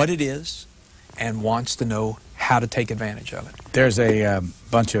know what it is and wants to know how to take advantage of it. There's a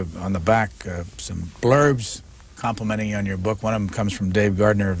bunch of, on the back, some blurbs complimenting you on your book. One of them comes from Dave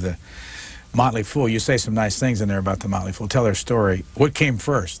Gardner of the Motley Fool. You say some nice things in there about the Motley Fool. Tell their story. What came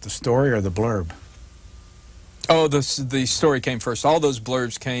first, the story or the blurb? Oh, the story came first. All those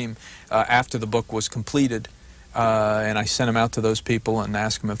blurbs came after the book was completed, and I sent them out to those people and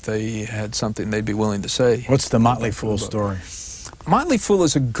asked them if they had something they'd be willing to say. What's the Motley Fool story? Motley Fool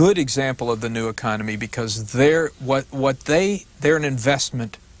is a good example of the new economy because they're an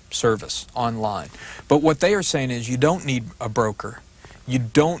investment service online. But what they are saying is you don't need a broker. You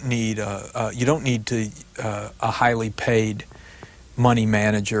don't need a highly paid money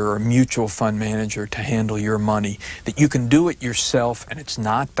manager or mutual fund manager to handle your money, that you can do it yourself and it's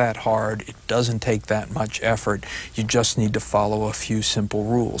not that hard. It doesn't take that much effort. You just need to follow a few simple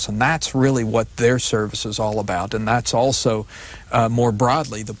rules. And that's really what their service is all about. And that's also more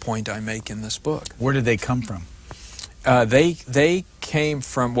broadly the point I make in this book. Where did they come from? They came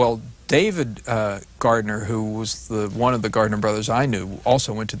from, well, David Gardner, who was one of the Gardner brothers I knew,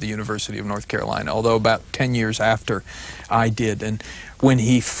 also went to the University of North Carolina, although about 10 years after I did. And when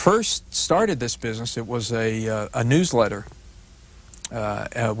he first started this business, it was a newsletter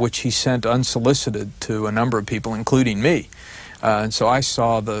which he sent unsolicited to a number of people, including me. And so I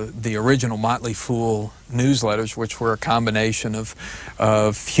saw the original Motley Fool newsletters, which were a combination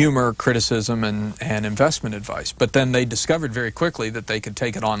of humor, criticism, and investment advice. But then they discovered very quickly that they could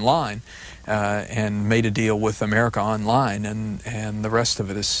take it online and made a deal with America Online, and the rest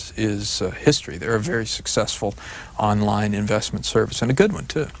of it is history. They're a very successful online investment service, and a good one,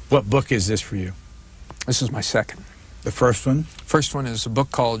 too. What book is this for you? This is my second. The first one? First one is a book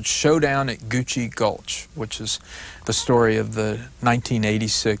called Showdown at Gucci Gulch, which is the story of the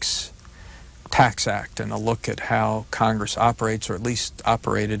 1986 Tax Act and a look at how Congress operates, or at least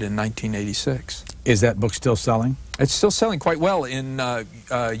operated in 1986. Is that book still selling? It's still selling quite well in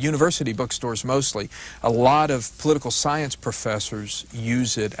university bookstores mostly. A lot of political science professors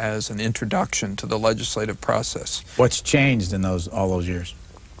use it as an introduction to the legislative process. What's changed in all those years?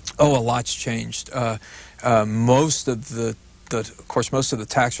 Oh, a lot's changed. Most of the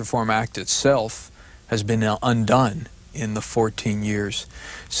Tax Reform Act itself has been undone in the 14 years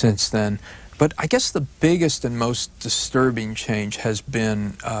since then. But I guess the biggest and most disturbing change has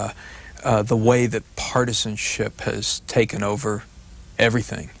been the way that partisanship has taken over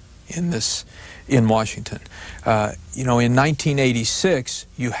everything in Washington. You know, in 1986,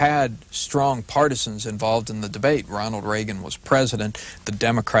 you had strong partisans involved in the debate. Ronald Reagan was president. The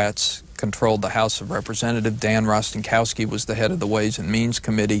Democrats controlled the House of Representatives. Dan Rostenkowski was the head of the Ways and Means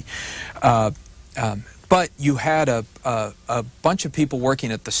Committee. But you had a bunch of people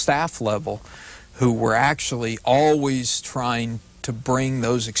working at the staff level who were actually always trying to bring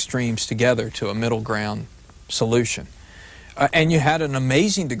those extremes together to a middle ground solution. And you had an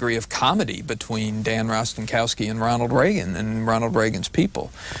amazing degree of comedy between Dan Rostenkowski and Ronald Reagan and Ronald Reagan's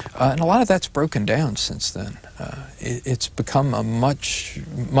people. And a lot of that's broken down since then. It's become a much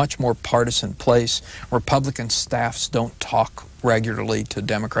more partisan place. Republican staffs don't talk regularly to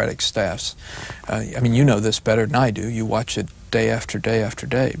Democratic staffs. I mean, you know this better than I do. You watch it day after day after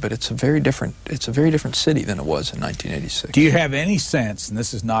day, but it's a very different city than it was in 1986. Do you have any sense, and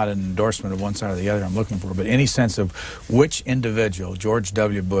this is not an endorsement of one side or the other I'm looking for, but any sense of which individual, George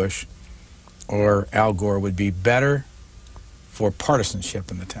W. Bush or Al Gore, would be better for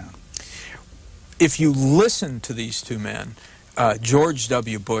partisanship in the town? If you listen to these two men, George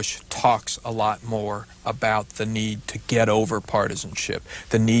W. Bush talks a lot more about the need to get over partisanship,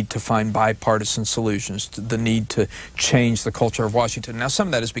 the need to find bipartisan solutions, the need to change the culture of Washington. Now, some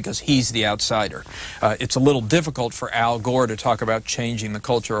of that is because he's the outsider. It's a little difficult for Al Gore to talk about changing the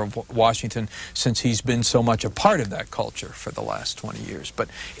culture of Washington since he's been so much a part of that culture for the last 20 years. But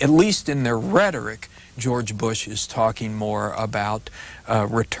at least in their rhetoric, George Bush is talking more about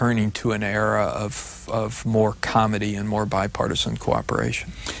returning to an era of more comedy and more bipartisan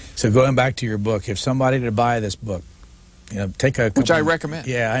cooperation. So going back to your book, if somebody to buy this book, you know, take a couple, which I recommend.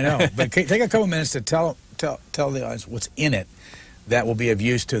 Yeah, I know. But take a couple minutes to tell tell the audience what's in it that will be of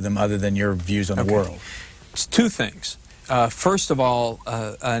use to them other than your views on the world. It's two things. First of all,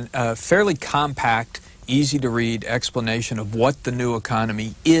 a fairly compact, easy-to-read explanation of what the new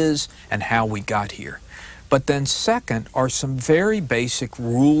economy is and how we got here. But then second are some very basic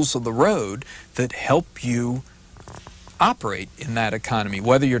rules of the road that help you operate in that economy,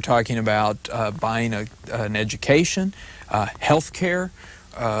 whether you're talking about buying an education, health care,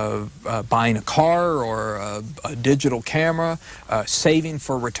 buying a car or a digital camera, saving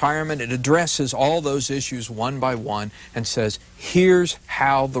for retirement. It addresses all those issues one by one and says, here's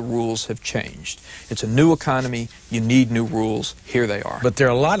how the rules have changed. It's a new economy. You need new rules. Here they are. But there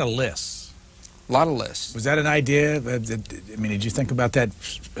are a lot of lists. A lot of lists. Was that an idea? I mean, did you think about that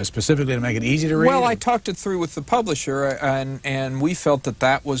specifically to make it easy to read? Well, I talked it through with the publisher, and we felt that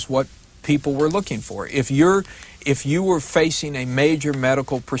that was what people were looking for. If you were facing a major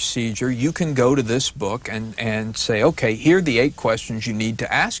medical procedure, you can go to this book and say, okay, here are the 8 questions you need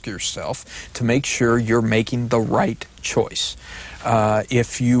to ask yourself to make sure you're making the right choice.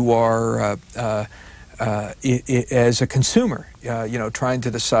 If you are, as a consumer, trying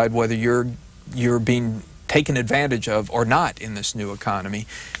to decide whether you're being taken advantage of or not in this new economy,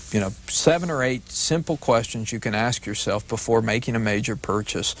 7 or 8 simple questions you can ask yourself before making a major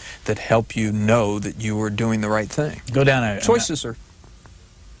purchase that help you know that you are doing the right thing. Go down choices are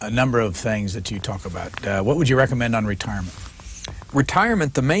a number of things that you talk about. What would you recommend on retirement?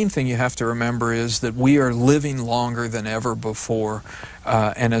 Retirement, the main thing you have to remember is that we are living longer than ever before,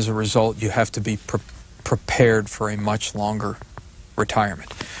 and as a result, you have to be prepared for a much longer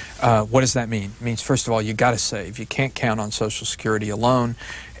retirement. What does that mean? It means, first of all, you got to save. You can't count on Social Security alone,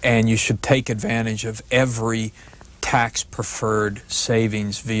 and you should take advantage of every tax-preferred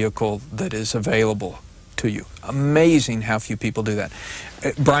savings vehicle that is available to you. Amazing how few people do that.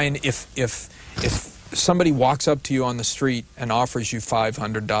 Brian, if somebody walks up to you on the street and offers you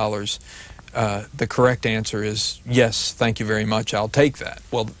 $500, the correct answer is, yes, thank you very much, I'll take that.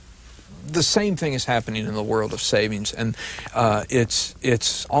 Well, the same thing is happening in the world of savings, and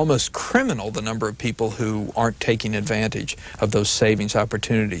it's almost criminal, the number of people who aren't taking advantage of those savings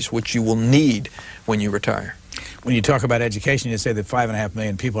opportunities, which you will need when you retire. When you talk about education, you say that 5.5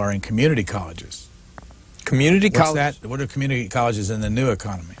 million people are in community colleges. Community colleges? What's that? What are community colleges in the new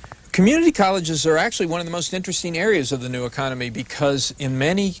economy? Community colleges are actually one of the most interesting areas of the new economy because in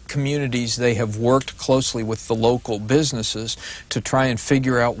many communities they have worked closely with the local businesses to try and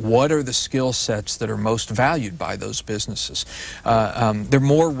figure out what are the skill sets that are most valued by those businesses. They're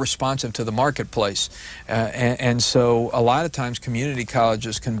more responsive to the marketplace, and so a lot of times community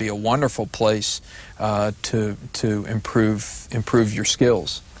colleges can be a wonderful place to improve your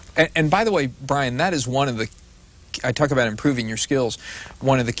skills. And by the way, Brian, that is one of the I talk about improving your skills.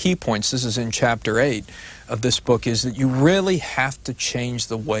 One of the key points, this is in Chapter 8 of this book, is that you really have to change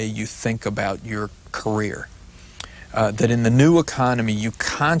the way you think about your career. That in the new economy, you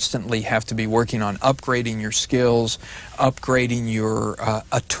constantly have to be working on upgrading your skills, upgrading your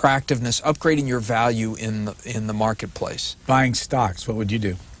attractiveness, upgrading your value in the marketplace. Buying stocks, what would you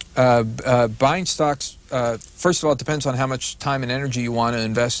do? Buying stocks, first of all, it depends on how much time and energy you want to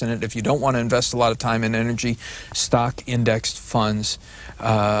invest in it. If you don't want to invest a lot of time and energy, stock indexed funds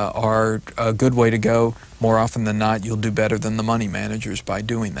are a good way to go. More often than not, you'll do better than the money managers by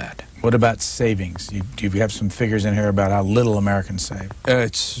doing that. What about savings? Do you have some figures in here about how little Americans save?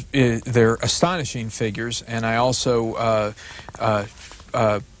 They're astonishing figures, and I also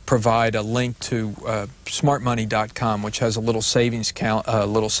provide a link to smartmoney.com, which has a little savings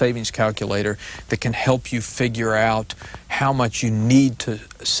calculator that can help you figure out how much you need to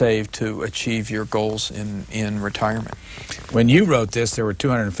save to achieve your goals in retirement. When you wrote this, there were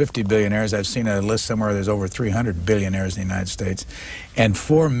 250 billionaires. I've seen a list somewhere. There's over 300 billionaires in the United States, and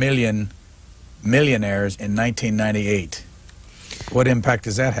 4 million millionaires in 1998. What impact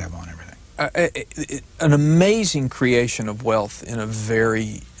does that have on everything? An amazing creation of wealth in a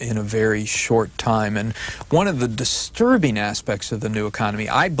very short time. And one of the disturbing aspects of the new economy,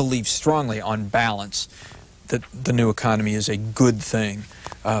 I believe strongly on balance that the new economy is a good thing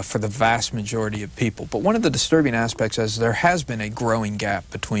for the vast majority of people. But one of the disturbing aspects is there has been a growing gap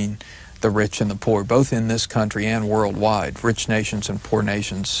between the rich and the poor, both in this country and worldwide. Rich nations and poor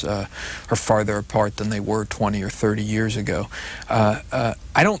nations are farther apart than they were 20 or 30 years ago.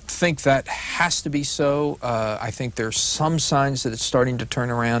 I don't think that has to be so. I think there's some signs that it's starting to turn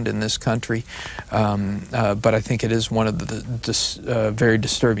around in this country, but I think it is one of the very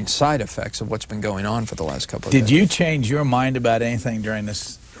disturbing side effects of what's been going on for the last couple of days. Did you change your mind about anything during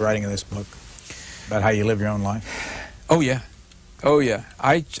this writing of this book, about how you live your own life? Oh, yeah. Oh yeah,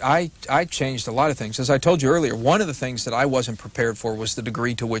 I changed a lot of things. As I told you earlier, one of the things that I wasn't prepared for was the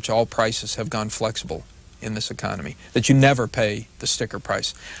degree to which all prices have gone flexible in this economy, that you never pay the sticker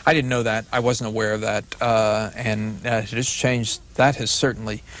price. I didn't know that. I wasn't aware of that, and it has changed. That has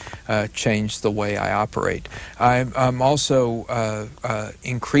certainly changed the way I operate. I'm also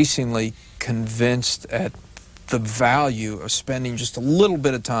increasingly convinced at the value of spending just a little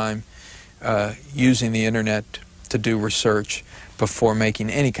bit of time using the internet to do research before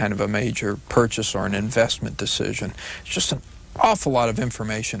making any kind of a major purchase or an investment decision. It's just an awful lot of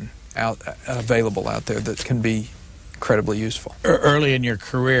information available out there that can be incredibly useful. Early in your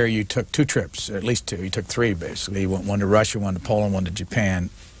career, you took 2 trips, at least 2. You took 3, basically. You went one to Russia, one to Poland, one to Japan.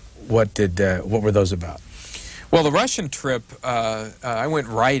 What were those about? Well, the Russian trip, I went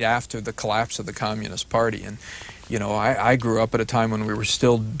right after the collapse of the Communist Party, and you know, I grew up at a time when we were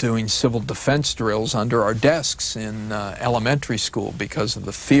still doing civil defense drills under our desks in elementary school because of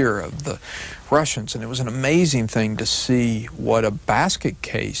the fear of the Russians. And it was an amazing thing to see what a basket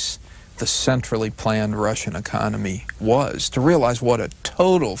case the centrally planned Russian economy was, to realize what a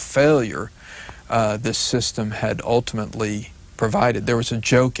total failure this system had ultimately provided. There was a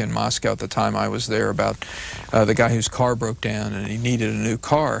joke in Moscow at the time I was there about the guy whose car broke down and he needed a new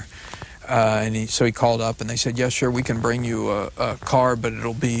car. So he called up and they said, yes, sure, we can bring you a car, but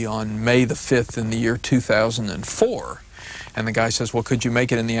it'll be on May the 5th in the year 2004. And the guy says, well, could you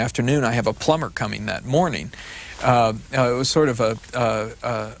make it in the afternoon? I have a plumber coming that morning. It was sort of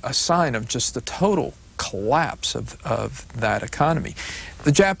a sign of just the total collapse of that economy.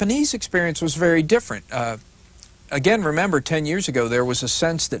 The Japanese experience was very different. Again, remember, 10 years ago, there was a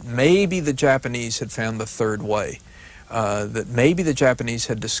sense that maybe the Japanese had found the third way. That maybe the Japanese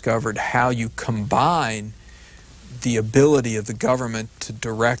had discovered how you combine the ability of the government to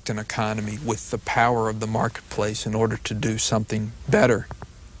direct an economy with the power of the marketplace in order to do something better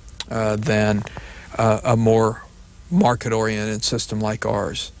than a more market-oriented system like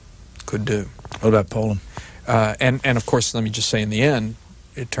ours could do. What about Poland? And of course, let me just say in the end,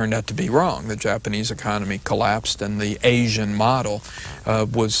 it turned out to be wrong. The Japanese economy collapsed and the Asian model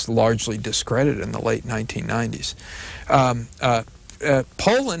was largely discredited in the late 1990s.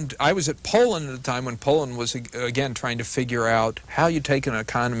 Poland, I was at Poland at the time when Poland was, again, trying to figure out how you take an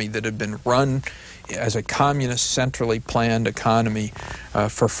economy that had been run as a communist, centrally planned economy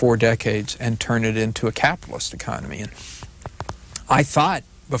for 4 decades and turn it into a capitalist economy. And I thought,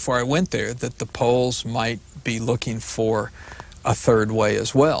 before I went there, that the Poles might be looking for a third way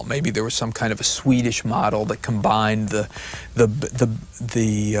as well. Maybe there was some kind of a Swedish model that combined the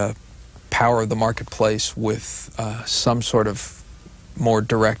power of the marketplace with some sort of more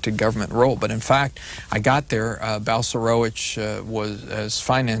directed government role. But in fact, I got there, Balcerowicz was, as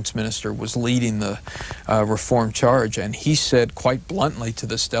finance minister, was leading the reform charge, and he said quite bluntly to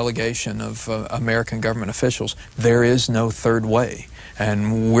this delegation of American government officials, there is no third way.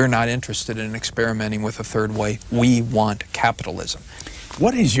 And we're not interested in experimenting with a third way. We want capitalism.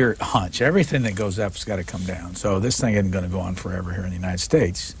 What is your hunch? Everything that goes up has got to come down. So this thing isn't going to go on forever here in the United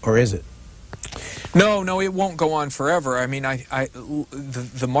States, or is it? No, it won't go on forever. I mean,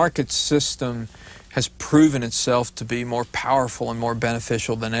 the market system has proven itself to be more powerful and more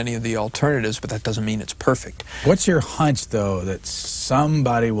beneficial than any of the alternatives, but that doesn't mean it's perfect. What's your hunch, though, that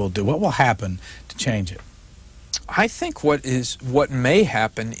somebody will do? What will happen to change it? I think what may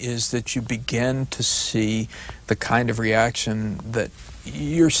happen is that you begin to see the kind of reaction that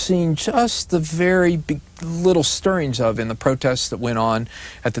you're seeing just the very little stirrings of in the protests that went on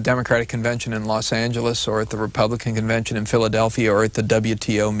at the Democratic Convention in Los Angeles, or at the Republican Convention in Philadelphia, or at the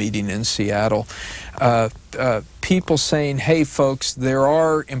WTO meeting in Seattle. People saying, hey folks, there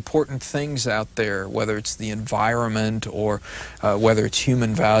are important things out there, whether it's the environment or whether it's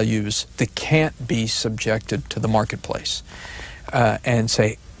human values, that can't be subjected to the marketplace. And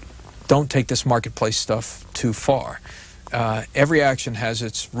say, don't take this marketplace stuff too far. Every action has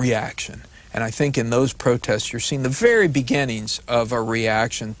its reaction. And I think in those protests, you're seeing the very beginnings of a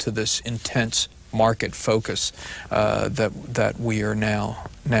reaction to this intense market focus that we are now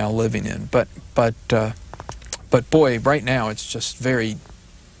living in. But boy, right now it's just very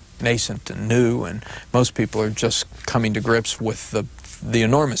nascent and new, and most people are just coming to grips with the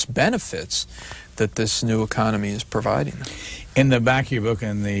enormous benefits that this new economy is providing. In the back of your book,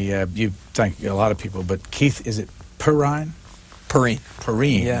 and you thank a lot of people, but Keith, is it Perrine?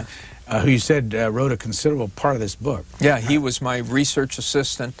 Perrine, yeah. Who you said wrote a considerable part of this book. Yeah, he was my research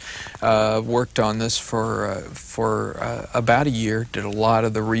assistant, worked on this for about a year, did a lot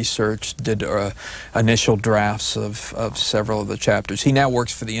of the research, did initial drafts of several of the chapters. He now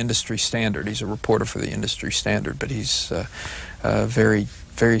works for the Industry Standard. He's a reporter for the Industry Standard, but he's very,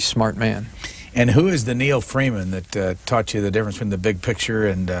 very smart man. And who is the Neil Freeman that taught you the difference between the big picture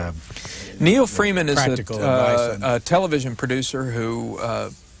and Neil Freeman is a television producer who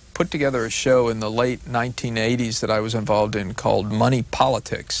put together a show in the late 1980s that I was involved in called Money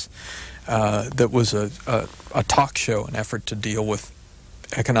Politics. That was a talk show, an effort to deal with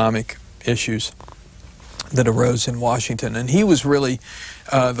economic issues that arose in Washington. And he was really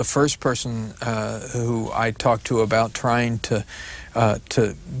the first person who I talked to about trying to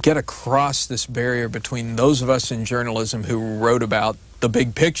get across this barrier between those of us in journalism who wrote about the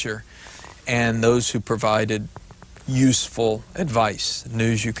big picture and those who provided useful advice,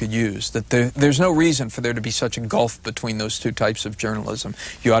 news you could use. That there's no reason for there to be such a gulf between those two types of journalism.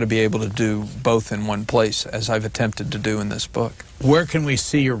 You ought to be able to do both in one place, as I've attempted to do in this book. Where can we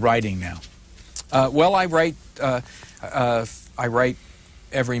see your writing now? Well, I write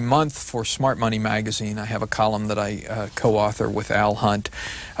every month for Smart Money magazine. I have a column that I co-author with Al Hunt,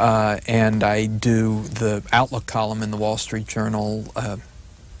 and I do the Outlook column in the Wall Street Journal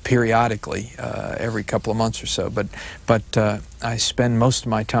periodically, every couple of months or so. But I spend most of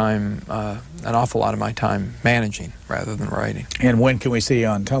my time, an awful lot of my time, managing rather than writing. And when can we see you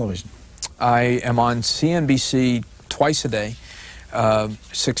on television? I am on CNBC twice a day,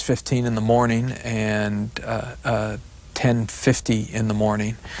 6:15 in the morning and 10:50 in the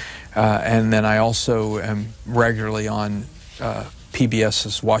morning, and then I also am regularly on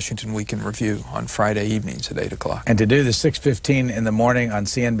PBS's Washington Week in Review on Friday evenings at 8 o'clock. And to do the 6:15 in the morning on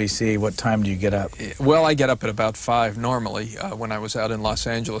CNBC, what time do you get up? Well, I get up at about 5 normally. When I was out in Los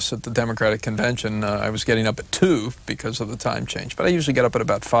Angeles at the Democratic Convention, I was getting up at 2 because of the time change. But I usually get up at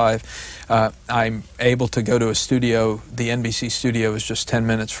about 5. I'm able to go to a studio. The NBC studio is just 10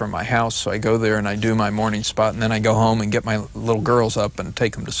 minutes from my house, so I go there and I do my morning spot, and then I go home and get my little girls up and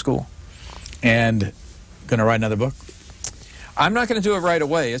take them to school. And going to write another book? I'm not going to do it right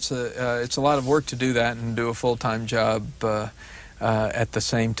away. It's a lot of work to do that and do a full-time job at the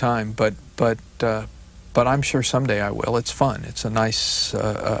same time. But I'm sure someday I will. It's fun. It's a nice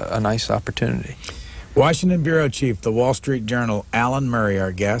opportunity. Washington Bureau Chief, The Wall Street Journal, Alan Murray,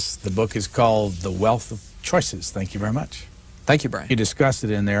 our guest. The book is called The Wealth of Choices. Thank you very much. Thank you, Brian. You discussed it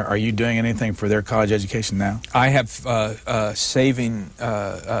in there. Are you doing anything for their college education now? I have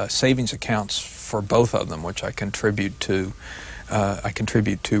savings accounts for both of them, which I contribute to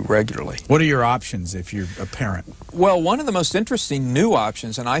regularly. What are your options if you're a parent? Well, one of the most interesting new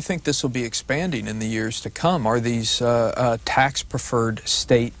options, and I think this will be expanding in the years to come, are these tax-preferred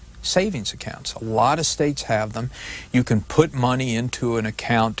state savings accounts. A lot of states have them. You can put money into an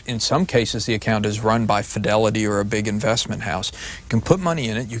account. In some cases, the account is run by Fidelity or a big investment house. You can put money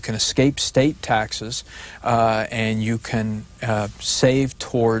in it. You can escape state taxes, and you can save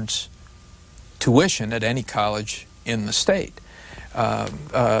towards tuition at any college in the state.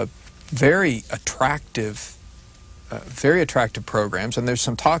 Very attractive programs, and there's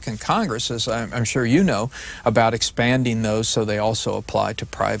some talk in Congress, as I'm sure you know, about expanding those so they also apply to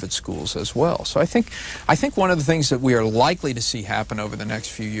private schools as well. So I think one of the things that we are likely to see happen over the next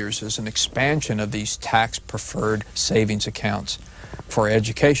few years is an expansion of these tax-preferred savings accounts for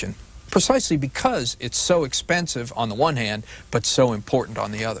education, precisely because it's so expensive on the one hand, but so important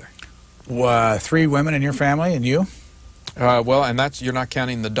on the other. 3 women in your family and you? Well, and you're not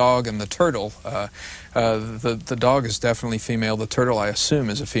counting the dog and the turtle. The dog is definitely female. The turtle, I assume,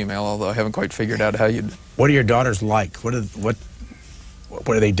 is a female, although I haven't quite figured out how you'd... What are your daughters like? What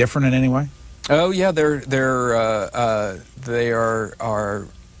are they different in any way? Oh yeah, they are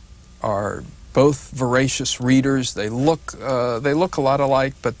both voracious readers. They look a lot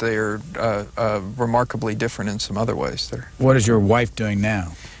alike, but they are remarkably different in some other ways. What is your wife doing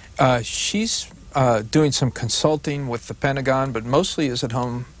now? She's doing some consulting with the Pentagon, but mostly is at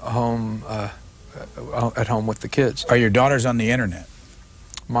home with the kids. Are your daughters on the internet?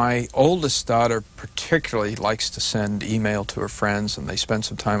 My oldest daughter particularly likes to send email to her friends, and they spend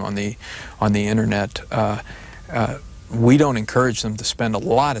some time on the internet. We don't encourage them to spend a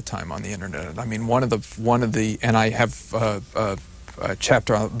lot of time on the internet. I mean, one of the, and I have a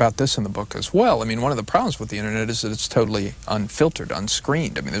chapter about this in the book as well. I mean, one of the problems with the internet is that it's totally unfiltered,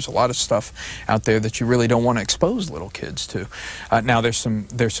 unscreened. I mean, there's a lot of stuff out there that you really don't want to expose little kids to. Now, there's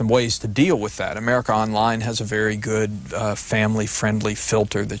some ways to deal with that. America Online has a very good family-friendly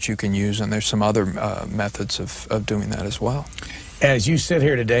filter that you can use, and there's some other methods of doing that as well. As you sit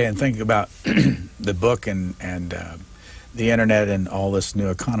here today and think about the book and the internet and all this new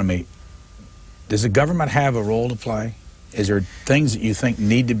economy, does the government have a role to play? Is there things that you think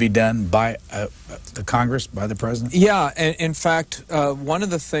need to be done by the Congress, by the president? Yeah, and in fact, one of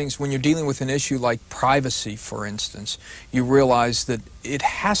the things when you're dealing with an issue like privacy, for instance, you realize that it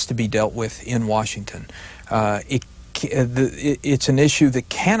has to be dealt with in Washington. It's an issue that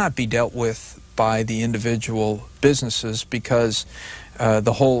cannot be dealt with by the individual businesses because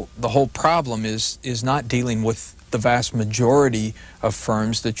the whole problem is not dealing with the vast majority of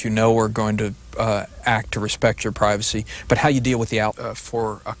firms that you know are going to act to respect your privacy, but how you deal with the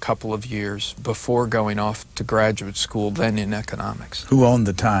for a couple of years before going off to graduate school, then in economics. Who owned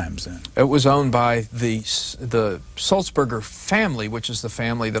the Times then? It was owned by the Sulzberger family, which is the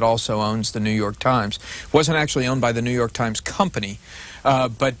family that also owns the New York Times. It wasn't actually owned by the New York Times Company,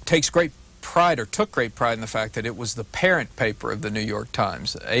 but takes great pride, or took great pride in the fact that it was the parent paper of the New York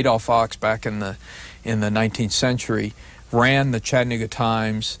Times. Adolph Fox, back in the 19th century, ran the Chattanooga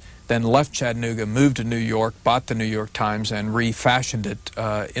Times, then left Chattanooga, moved to New York, bought the New York Times, and refashioned it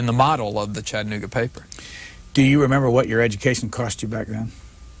in the model of the Chattanooga paper. Do you remember what your education cost you back then?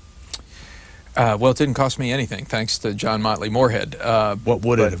 Well, it didn't cost me anything, thanks to John Motley Moorhead. What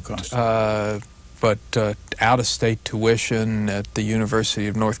would it have cost you? But out-of-state tuition at the University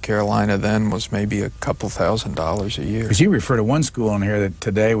of North Carolina then was maybe a couple $1,000s a year. Because you refer to one school in here that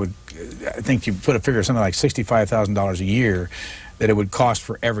today would, I think you put a figure of something like $65,000 a year that it would cost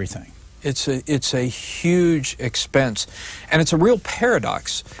for everything. It's a huge expense, and it's a real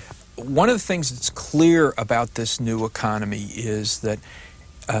paradox. One of the things that's clear about this new economy is that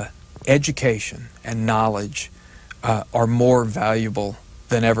education and knowledge are more valuable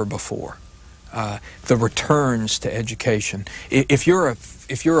than ever before. The returns to education. If you're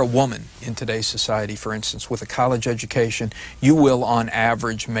a woman in today's society, for instance, with a college education, you will on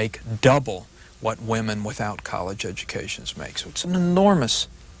average make double what women without college educations make. So it's an enormous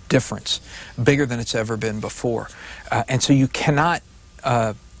difference, bigger than it's ever been before. And so you cannot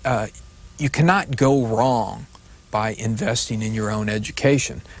go wrong by investing in your own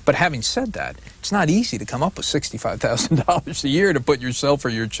education. But having said that, it's not easy to come up with $65,000 a year to put yourself or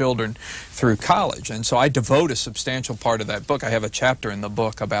your children through college. And so I devote a substantial part of that book. I have a chapter in the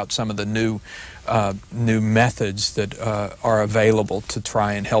book about some of the new methods that are available to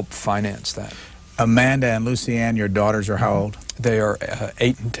try and help finance that. Amanda and Lucianne, your daughters, are how old? They are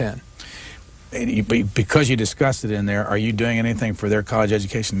 8 and 10. Because you discussed it in there, are you doing anything for their college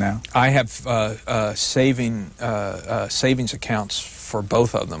education now? I have savings accounts for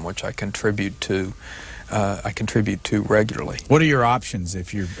both of them, which I contribute to regularly. What are your options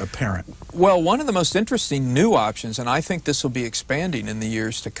if you're a parent? Well, one of the most interesting new options, and I think this will be expanding in the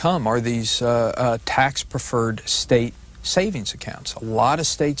years to come, are these tax-preferred state savings accounts. A lot of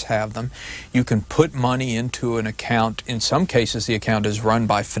states have them. You can put money into an account. In some cases, the account is run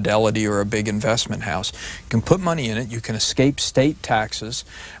by Fidelity or a big investment house. You can put money in it. You can escape state taxes,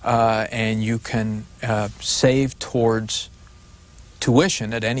 and you can save towards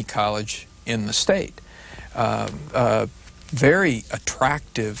tuition at any college in the state.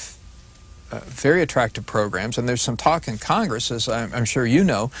 Very attractive programs, and there's some talk in Congress, as I'm sure you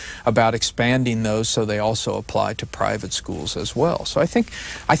know, about expanding those so they also apply to private schools as well. So I think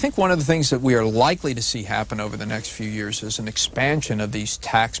one of the things that we are likely to see happen over the next few years is an expansion of these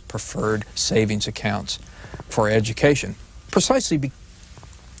tax-preferred savings accounts for education. Precisely,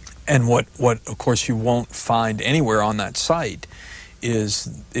 and what of course you won't find anywhere on that site is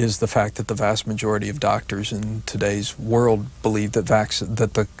the fact that the vast majority of doctors in today's world believe that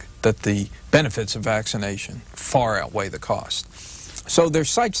the benefits of vaccination far outweigh the cost. So there's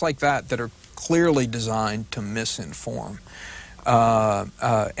sites like that that are clearly designed to misinform.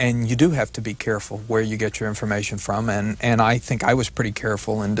 And you do have to be careful where you get your information from, and I think I was pretty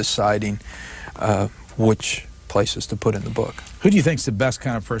careful in deciding which places to put in the book. Who do you think is the best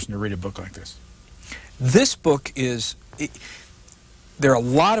kind of person to read a book like this? This book is... There are a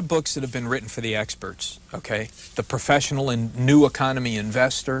lot of books that have been written for the experts, okay? The professional and new economy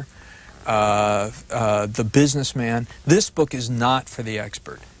investor, the businessman. This book is not for the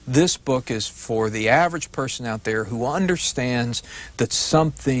expert. This book is for the average person out there who understands that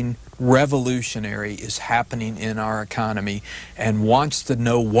something revolutionary is happening in our economy and wants to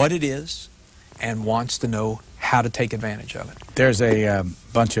know what it is and wants to know how to take advantage of it. There's a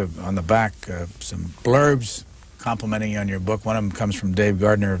bunch of, on the back, some blurbs complimenting you on your book. One of them comes from Dave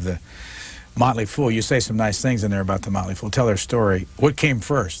Gardner of the Motley Fool. You say some nice things in there about the Motley Fool. Tell their story. What came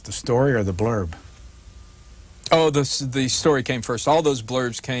first, the story or the blurb? Oh, the story came first. All those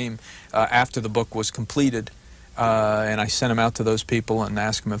blurbs came after the book was completed, and I sent them out to those people and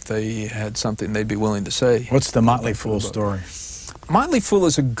asked them if they had something they'd be willing to say. What's the Motley Fool story? Motley Fool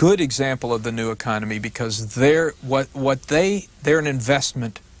is a good example of the new economy because they're an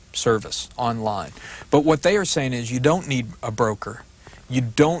investment service online. But what they are saying is you don't need a broker. You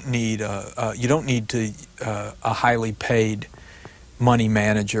don't need a highly paid money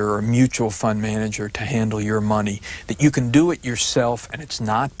manager or mutual fund manager to handle your money, that you can do it yourself, and it's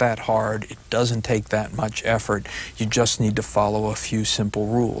not that hard. It doesn't take that much effort. You just need to follow a few simple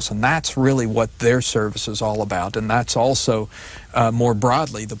rules. And that's really what their service is all about. And that's also, more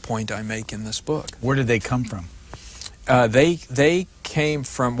broadly, the point I make in this book. Where did they come from? They came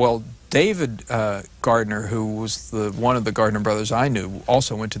from, well, David Gardner, who was one of the Gardner brothers I knew,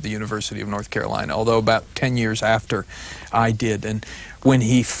 also went to the University of North Carolina, although about 10 years after I did. And when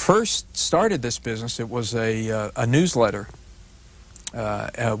he first started this business, it was a newsletter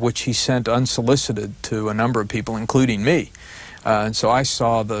which he sent unsolicited to a number of people, including me. And so I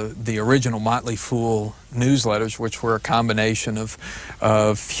saw the original Motley Fool newsletters, which were a combination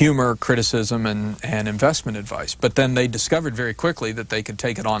of humor, criticism, and investment advice. But then they discovered very quickly that they could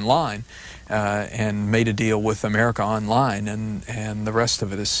take it online and made a deal with America Online, and the rest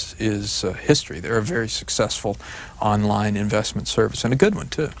of it is history. They're a very successful online investment service, and a good one,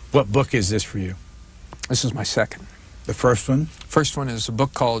 too. What book is this for you? This is my second. The first one? First one is a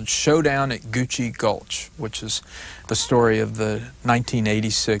book called Showdown at Gucci Gulch, which is the story of the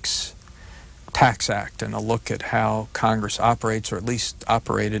 1986 Tax Act and a look at how Congress operates, or at least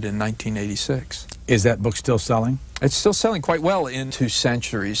operated in 1986. Is that book still selling? It's still selling quite well in 2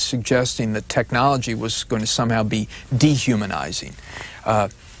 centuries, suggesting that technology was going to somehow be dehumanizing.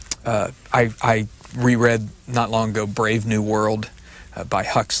 I reread not long ago Brave New World by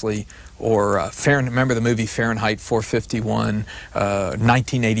Huxley, or remember the movie Fahrenheit 451,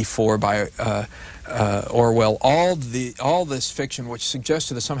 1984 by Orwell. All this fiction which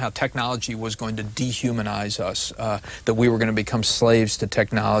suggested that somehow technology was going to dehumanize us, that we were going to become slaves to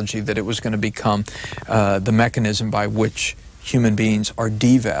technology, that it was going to become the mechanism by which human beings are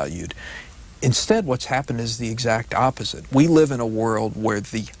devalued. Instead, what's happened is the exact opposite. We live in a world where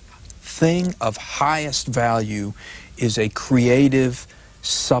the thing of highest value is a creative,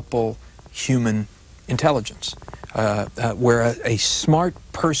 supple human intelligence, where a smart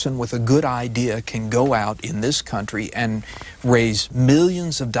person with a good idea can go out in this country and raise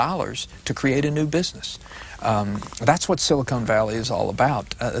millions of dollars to create a new business. That's what Silicon Valley is all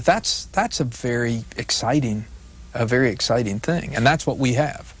about. That's a very exciting thing, and that's what we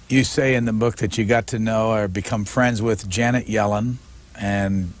have. You say in the book that you got to know or become friends with Janet Yellen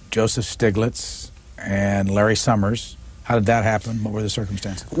and Joseph Stiglitz and Larry Summers. How did that happen? What were the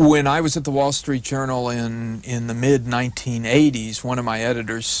circumstances? When I was at the Wall Street Journal in the mid-1980s, one of my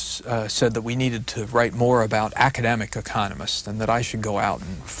editors said that we needed to write more about academic economists and that I should go out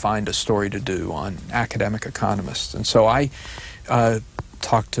and find a story to do on academic economists. And so I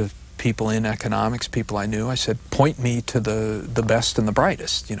talked to people in economics, people I knew. I said, point me to the best and the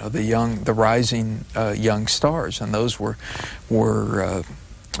brightest, you know, the rising young stars. And those were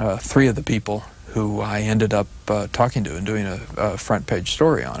 3 of the people who I ended up talking to and doing a front-page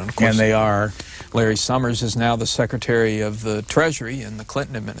story on. And, of course, and they are? Larry Summers is now the Secretary of the Treasury in the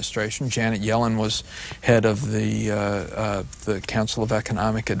Clinton administration. Janet Yellen was head of the Council of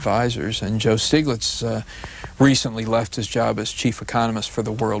Economic Advisors. And Joe Stiglitz recently left his job as chief economist for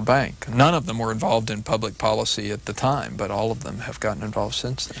the World Bank. None of them were involved in public policy at the time, but all of them have gotten involved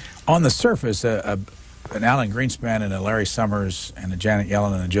since then. On the surface, an Alan Greenspan and a Larry Summers and a Janet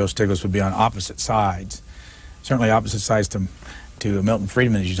Yellen and a Joe Stiglitz would be on opposite sides, certainly opposite sides to Milton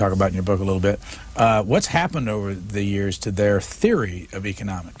Friedman, as you talk about in your book a little bit. What's happened over the years to their theory of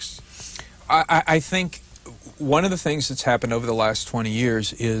economics? I think one of the things that's happened over the last 20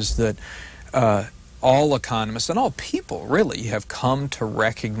 years is that all economists and all people really have come to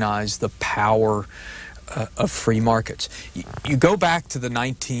recognize the power of free markets. You go back to the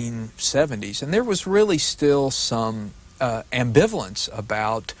 1970s, and there was really still some ambivalence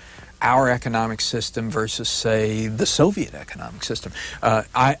about our economic system versus, say, the Soviet economic system.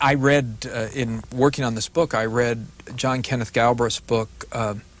 I read, in working on this book, I read John Kenneth Galbraith's book,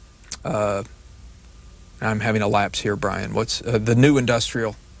 I'm having a lapse here, Brian, what's the New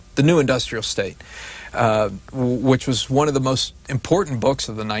Industrial State, which was one of the most important books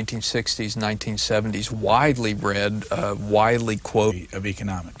of the 1960s, 1970s, widely read, widely quoted. Of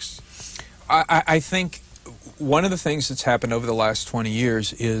economics. I think one of the things that's happened over the last 20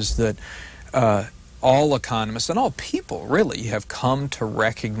 years is that all economists and all people really have come to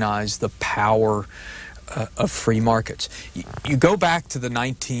recognize the power of free markets. You go back to the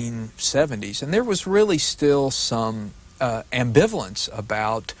 1970s, and there was really still some ambivalence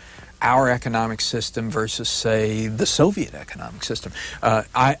about our economic system versus, say, the Soviet economic system.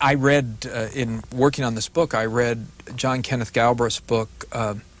 I read, in working on this book, I read John Kenneth Galbraith's book,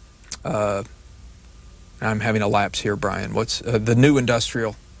 I'm having a lapse here, Brian. What's the new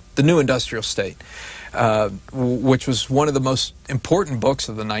industrial state, which was one of the most important books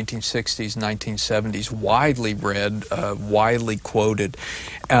of the 1960s, 1970s, widely read, widely quoted,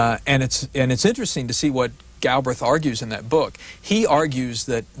 and it's interesting to see what Galbraith argues in that book. He argues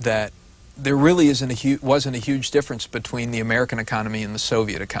that there really wasn't a huge difference between the American economy and the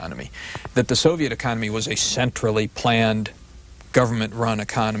Soviet economy. That the Soviet economy was a centrally planned, government-run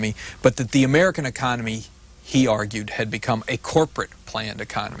economy, but that the American economy, he argued, had become a corporate planned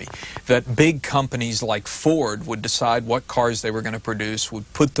economy. That big companies like Ford would decide what cars they were going to produce,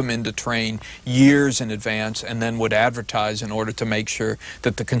 would put them into train years in advance, and then would advertise in order to make sure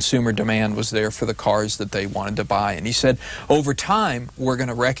that the consumer demand was there for the cars that they wanted to buy. And he said, over time, we're going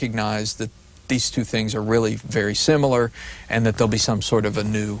to recognize that these two things are really very similar and that there'll be some sort of a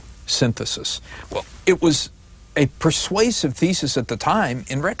new synthesis. Well, it was a persuasive thesis at the time.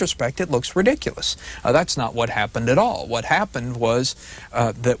 In retrospect, it looks ridiculous. That's not what happened at all. What happened was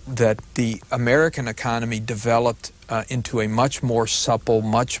that the American economy developed into a much more supple,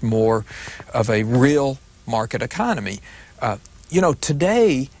 much more of a real market economy. You know,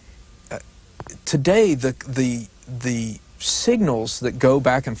 today the signals that go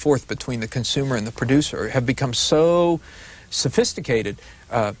back and forth between the consumer and the producer have become so sophisticated.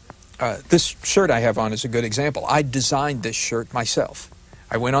 This shirt I have on is a good example. I designed this shirt myself.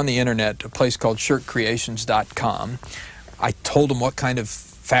 I went on the internet, a place called shirtcreations.com. I told them what kind of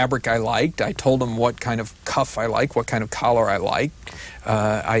fabric I liked. I told them what kind of cuff I liked, what kind of collar I liked.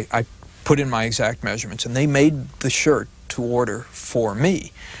 I put in my exact measurements, and they made the shirt to order for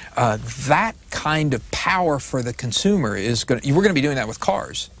me. That kind of power for the consumer is we're going to be doing that with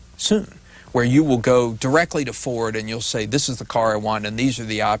cars soon, where you will go directly to Ford and you'll say, this is the car I want, and these are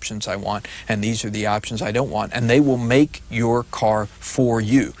the options I want, and these are the options I don't want, and they will make your car for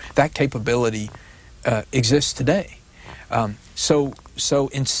you. That capability exists today. So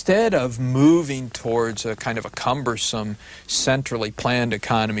instead of moving towards a kind of a cumbersome, centrally planned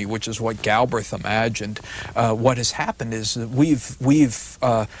economy, which is what Galbraith imagined, what has happened is that we've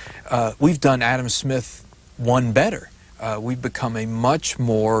done Adam Smith one better. We've become a much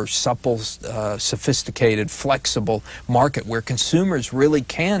more supple, sophisticated, flexible market where consumers really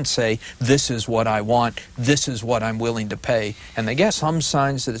can say, this is what I want, this is what I'm willing to pay. And they get some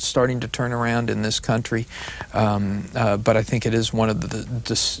signs that it's starting to turn around in this country, but I think it is one of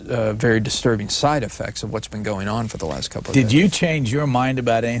the very disturbing side effects of what's been going on for the last couple of years. Did you change your mind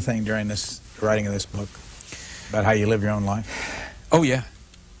about anything during this writing of this book, about how you live your own life? Oh, yeah.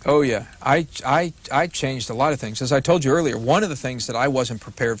 Oh, yeah. I changed a lot of things. As I told you earlier, one of the things that I wasn't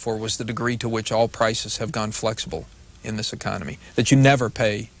prepared for was the degree to which all prices have gone flexible in this economy, that you never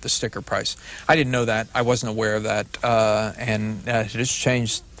pay the sticker price. I didn't know that. I wasn't aware of that. And it has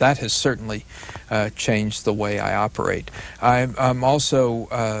changed. That has certainly changed the way I operate. I'm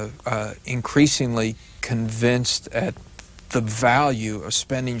also increasingly convinced at the value of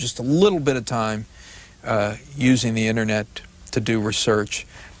spending just a little bit of time using the internet to do research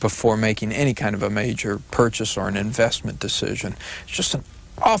before making any kind of a major purchase or an investment decision. It's just an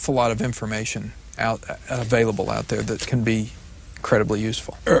awful lot of information available out there that can be incredibly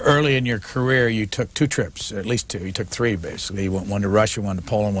useful. Early in your career, you took 2 trips, at least 2. You took 3, basically. You went one to Russia, one to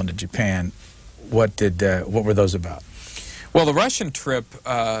Poland, one to Japan. What were those about? Well, the Russian trip,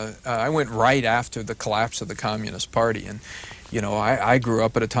 I went right after the collapse of the Communist Party, and you know, I grew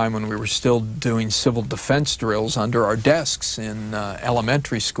up at a time when we were still doing civil defense drills under our desks in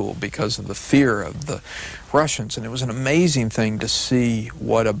elementary school because of the fear of the Russians. And it was an amazing thing to see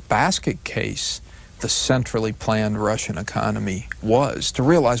what a basket case the centrally planned Russian economy was, to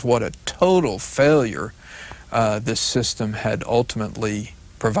realize what a total failure this system had ultimately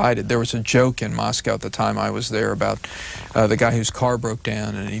provided. There was a joke in Moscow at the time I was there about the guy whose car broke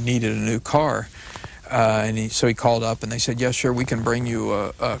down and he needed a new car. So he called up and they said, yeah, sure, we can bring you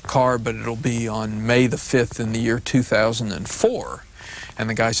a car, but it'll be on May the 5th in the year 2004. And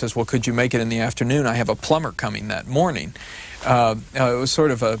the guy says, well, could you make it in the afternoon? I have a plumber coming that morning. It was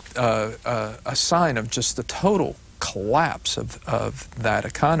sort of a sign of just the total collapse of that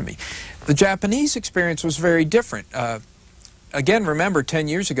economy. The Japanese experience was very different. Again, remember, 10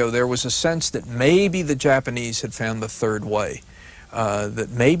 years ago, there was a sense that maybe the Japanese had found the third way. That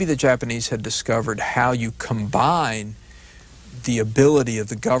maybe the Japanese had discovered how you combine the ability of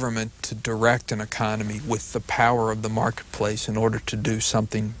the government to direct an economy with the power of the marketplace in order to do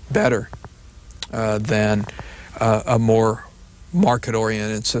something better than a more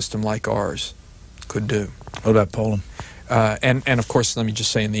market-oriented system like ours could do. What about Poland? And of course, let me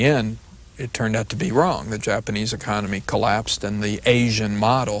just say in the end, it turned out to be wrong. The Japanese economy collapsed, and the Asian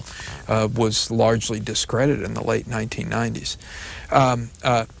model was largely discredited in the late 1990s.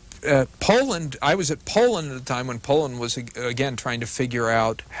 Poland, I was at Poland at the time when Poland was, again, trying to figure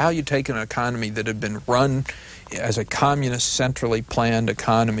out how you take an economy that had been run as a communist, centrally planned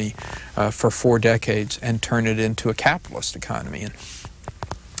economy for 4 decades and turn it into a capitalist economy. And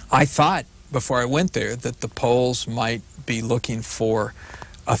I thought, before I went there, that the Poles might be looking for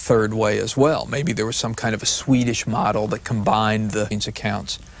a third way as well. Maybe there was some kind of a Swedish model that combined the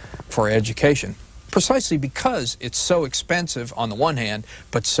accounts for education, precisely because it's so expensive on the one hand,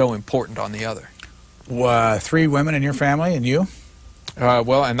 but so important on the other. 3 women in your family, and you?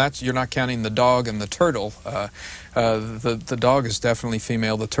 Well, and that's, you're not counting the dog and the turtle. The dog is definitely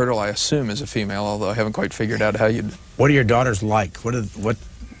female. The turtle, I assume, is a female, although I haven't quite figured out how you'd... What are your daughters like? What are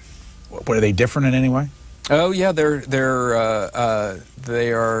they different in any way? Oh yeah, they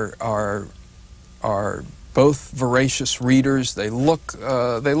are both voracious readers. They look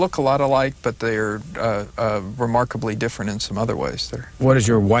a lot alike, but they're remarkably different in some other ways. What is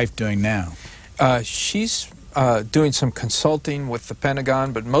your wife doing now? She's doing some consulting with the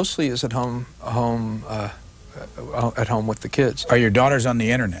Pentagon, but mostly is at home with the kids. Are your daughters on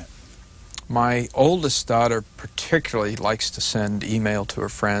the internet? My oldest daughter particularly likes to send email to her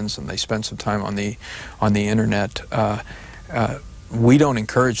friends, and they spend some time on the internet. We don't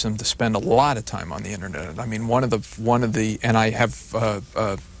encourage them to spend a lot of time on the internet. I mean, one of the, and I have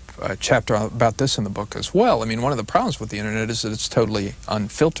a chapter about this in the book as well. I mean, one of the problems with the internet is that it's totally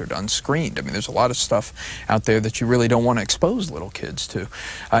unfiltered, unscreened. I mean, there's a lot of stuff out there that you really don't want to expose little kids to.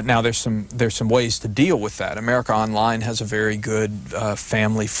 Now, there's some ways to deal with that. America Online has a very good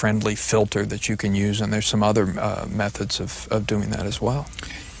family-friendly filter that you can use, and there's some other methods of doing that as well.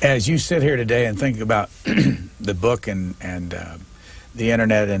 As you sit here today and think about the book and the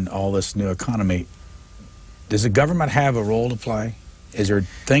internet and all this new economy, does the government have a role to play? Is there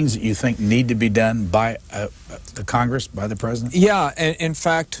things that you think need to be done by the Congress, by the President? Yeah, and in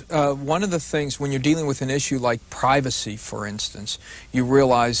fact, one of the things, when you're dealing with an issue like privacy, for instance, you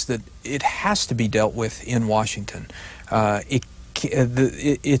realize that it has to be dealt with in Washington.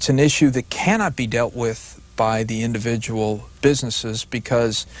 It's an issue that cannot be dealt with by the individual businesses,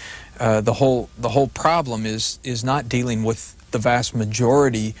 because the whole problem is not dealing with the vast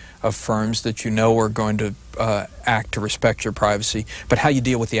majority of firms that you know are going to act to respect your privacy, but how you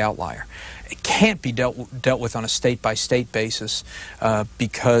deal with the outlier. It can't be dealt with on a state-by-state basis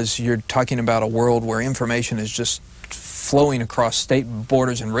because you're talking about a world where information is just flowing across state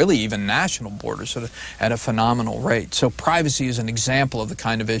borders and really even national borders at a phenomenal rate. So privacy is an example of the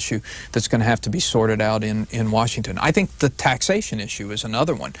kind of issue that's going to have to be sorted out in Washington. I think the taxation issue is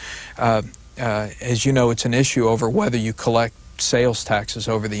another one. As you know, it's an issue over whether you collect sales taxes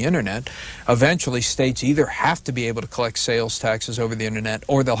over the internet. Eventually, states either have to be able to collect sales taxes over the internet,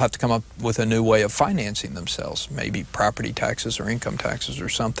 or they'll have to come up with a new way of financing themselves, maybe property taxes or income taxes or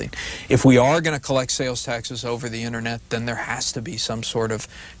something. If we are going to collect sales taxes over the internet, then there has to be some sort of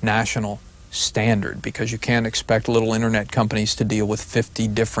national standard, because you can't expect little internet companies to deal with 50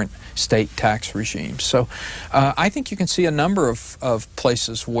 different state tax regimes. So I think you can see a number of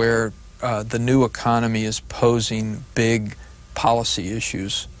places where the new economy is posing big policy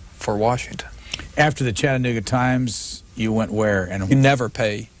issues for Washington. After the Chattanooga Times, you went where? And you never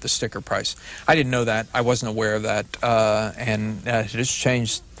pay the sticker price. I didn't know that. I wasn't aware of that, and it has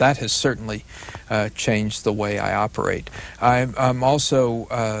changed. That has certainly changed the way I operate. I'm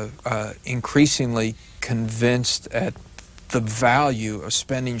also increasingly convinced at the value of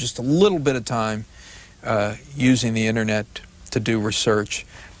spending just a little bit of time using the internet to do research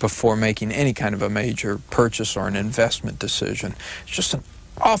before making any kind of a major purchase or an investment decision. It's just an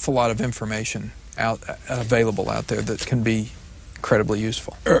awful lot of information available out there that can be incredibly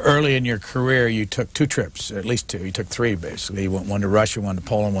useful. Early in your career, you took 2 trips, at least 2. You took 3, basically. You went one to Russia, one to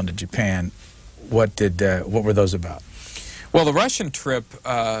Poland, one to Japan. What were those about? Well, the Russian trip,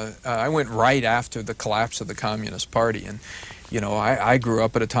 I went right after the collapse of the Communist Party, and you know, I grew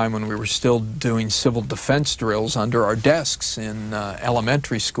up at a time when we were still doing civil defense drills under our desks in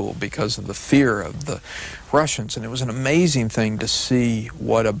elementary school because of the fear of the Russians. And it was an amazing thing to see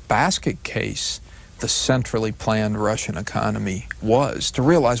what a basket case the centrally planned Russian economy was, to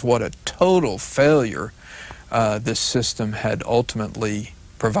realize what a total failure this system had ultimately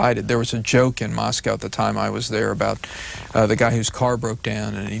provided. There was a joke in Moscow at the time I was there about the guy whose car broke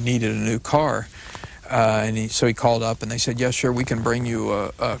down and he needed a new car. So he called up and they said, yes, sure, we can bring you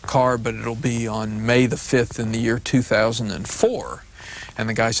a car, but it'll be on May the 5th in the year 2004. And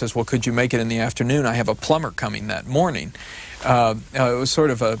the guy says, well, could you make it in the afternoon? I have a plumber coming that morning. It was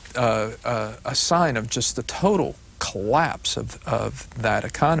sort of a sign of just the total collapse of that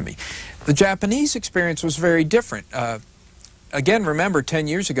economy. The Japanese experience was very different. Again, remember, 10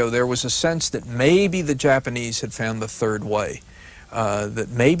 years ago, there was a sense that maybe the Japanese had found the third way, that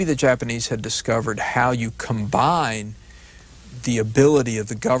maybe the Japanese had discovered how you combine the ability of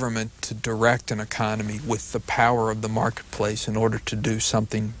the government to direct an economy with the power of the marketplace in order to do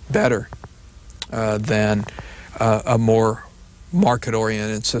something better than a more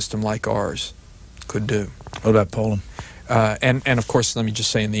market-oriented system like ours could do. What about Poland? And of course, let me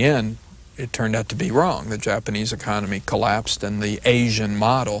just say in the end, it turned out to be wrong. The Japanese economy collapsed and the Asian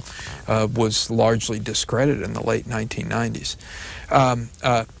model was largely discredited in the late 1990s.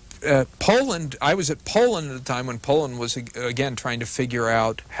 Poland, I was at Poland at the time when Poland was, again, trying to figure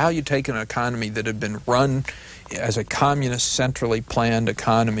out how you take an economy that had been run as a communist, centrally planned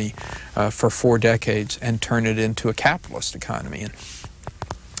economy for 4 decades and turn it into a capitalist economy. And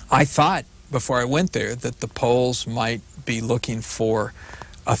I thought, before I went there, that the Poles might be looking for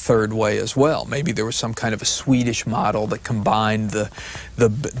a third way as well. Maybe there was some kind of a Swedish model that combined the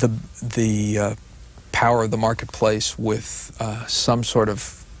power of the marketplace with some sort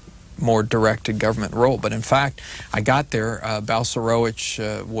of more directed government role. But in fact, I got there,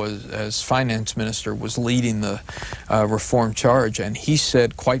 Balcerowicz was, as finance minister, was leading the reform charge, and he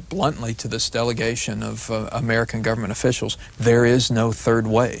said quite bluntly to this delegation of American government officials, there is no third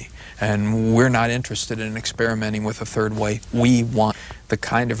way. And we're not interested in experimenting with a third way. We want the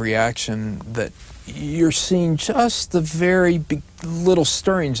kind of reaction that you're seeing just the very little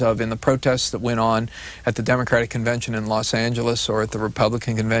stirrings of in the protests that went on at the Democratic Convention in Los Angeles or at the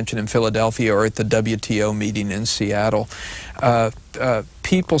Republican Convention in Philadelphia or at the WTO meeting in Seattle.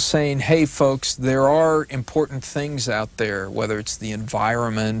 People saying, hey folks, there are important things out there, whether it's the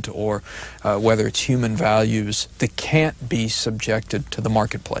environment or whether it's human values, that can't be subjected to the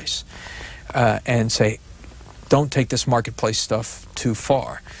marketplace. And say, don't take this marketplace stuff too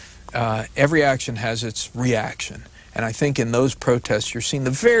far. Every action has its reaction. And I think in those protests, you're seeing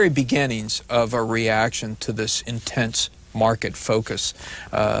the very beginnings of a reaction to this intense market focus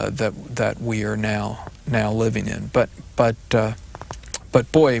that we are now living in. But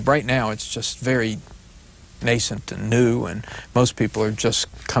boy, right now it's just very nascent and new, and most people are just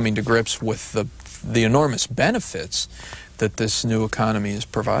coming to grips with the enormous benefits that this new economy is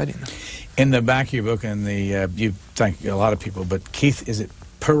providing. In the back of your book, and you thank a lot of people, but Keith, is it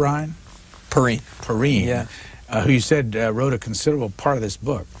Perrine? Perrine, yeah. Who you said wrote a considerable part of this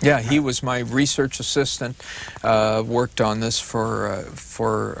book. Yeah, he was my research assistant, worked on this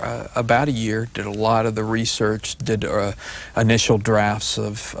for about a year, did a lot of the research, did initial drafts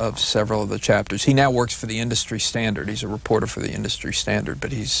of several of the chapters. He now works for the Industry Standard. He's a reporter for the Industry Standard,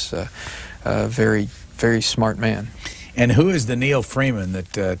 but he's a very, very smart man. And who is the Neil Freeman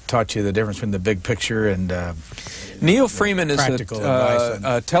that taught you the difference between the big picture and Neil Freeman is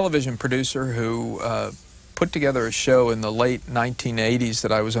a television producer who put together a show in the late 1980s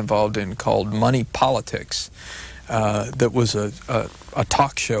that I was involved in called Money Politics. That was a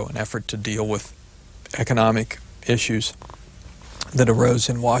talk show, an effort to deal with economic issues that arose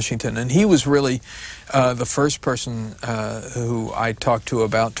in Washington. And he was really the first person who I talked to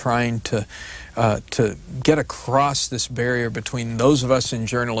about trying to get across this barrier between those of us in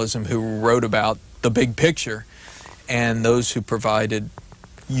journalism who wrote about the big picture and those who provided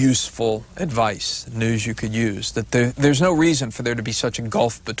useful advice, news you could use. That there's no reason for there to be such a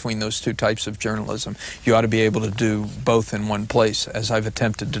gulf between those two types of journalism. You ought to be able to do both in one place, as I've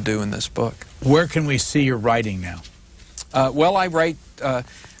attempted to do in this book. Where can we see your writing now? Well, I write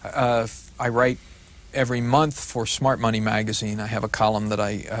every month for Smart Money magazine. I have a column that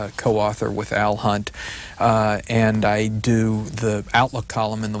I co-author with Al Hunt, and I do the Outlook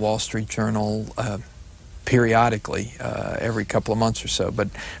column in the Wall Street Journal periodically, every couple of months or so.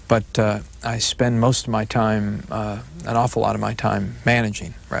 But I spend most of my time, an awful lot of my time,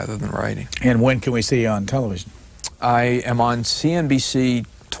 managing rather than writing. And when can we see you on television? I am on CNBC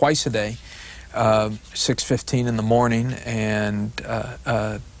twice a day, 6:15 in the morning and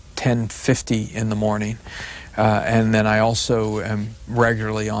 10:50 in the morning, and then I also am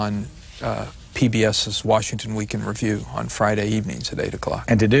regularly on PBS's Washington Week in Review on Friday evenings at 8 o'clock.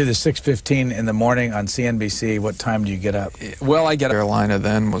 And to do the 6:15 in the morning on CNBC, what time do you get up? Well, I get Carolina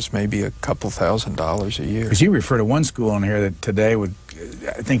then was maybe a couple $1,000s a year. Because you refer to one school on here that today would,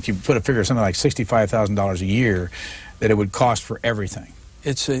 I think you put a figure of something like $65,000 a year that it would cost for everything.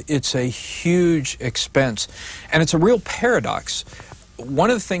 It's a huge expense, and it's a real paradox.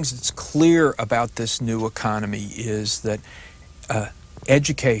 One of the things that's clear about this new economy is that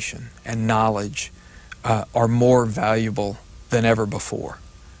education and knowledge are more valuable than ever before.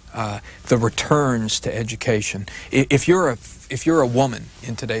 The returns to education. If you're a woman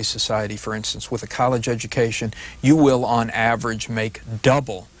in today's society, for instance, with a college education, you will on average make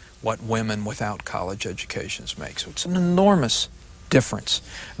double what women without college educations make. So it's an enormous difference,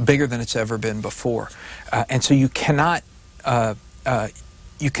 bigger than it's ever been before. And so you cannot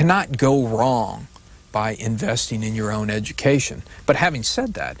go wrong by investing in your own education. But having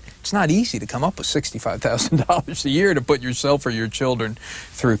said that, it's not easy to come up with $65,000 a year to put yourself or your children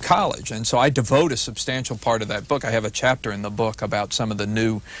through college. And so I devote a substantial part of that book. I have a chapter in the book about some of the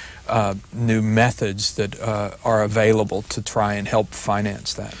new methods that are available to try and help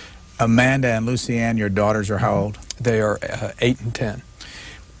finance that. Amanda and Lucianne, your daughters are how old? They are 8 and 10.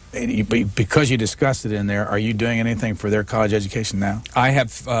 Because you discussed it in there, are you doing anything for their college education now? I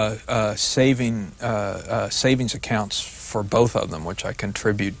have savings accounts for both of them, which I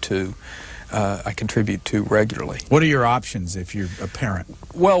contribute to regularly. What are your options if you're a parent?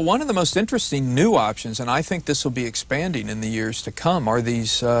 Well, one of the most interesting new options, and I think this will be expanding in the years to come, are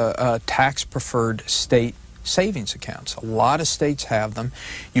these tax-preferred state savings accounts. A lot of states have them.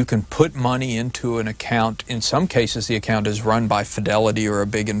 You can put money into an account. In some cases, the account is run by Fidelity or a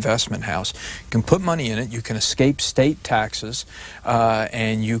big investment house. You can put money in it. You can escape state taxes,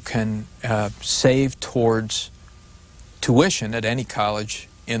 and you can save towards tuition at any college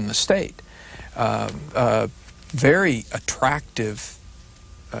in the state. Very attractive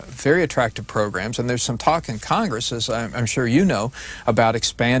programs, and there's some talk in Congress, as I'm sure you know, about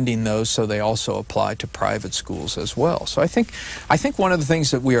expanding those so they also apply to private schools as well. So I think one of the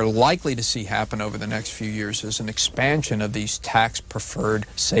things that we are likely to see happen over the next few years is an expansion of these tax-preferred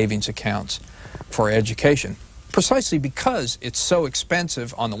savings accounts for education, precisely because it's so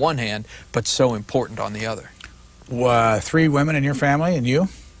expensive on the one hand, but so important on the other. 3 women in your family, and you?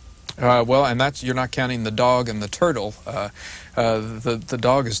 Well, and that's, you're not counting the dog and the turtle. The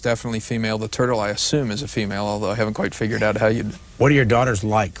dog is definitely female. The turtle, I assume, is a female, although I haven't quite figured out how you'd... What are your daughters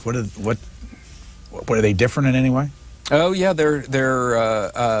like? What are they different in any way? Oh yeah, they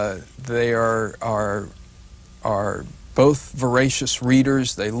are both voracious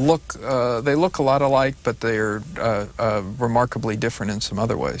readers. They look a lot alike, but they are remarkably different in some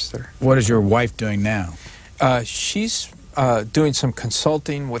other ways. What is your wife doing now? She's doing some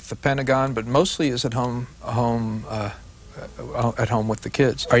consulting with the Pentagon, but mostly is at home with the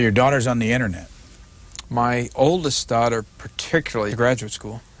kids. Are your daughters on the internet? My oldest daughter, particularly, graduate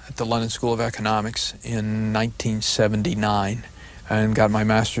school at the London School of Economics in 1979, and got my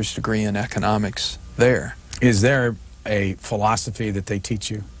master's degree in economics there. Is there a philosophy that they teach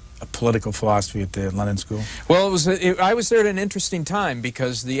you? A political philosophy at the London School? Well, I was there at an interesting time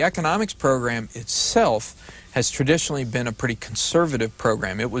because the economics program itself has traditionally been a pretty conservative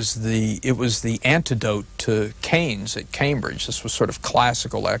program. It was the antidote to Keynes at Cambridge. This was sort of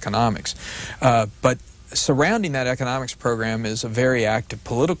classical economics. But surrounding that economics program is a very active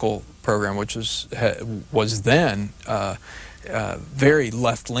political program, which was then very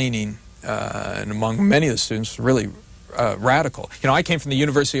left-leaning, and among many of the students, really radical. You know, I came from the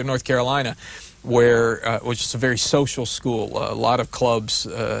University of North Carolina, which is a very social school, a lot of clubs,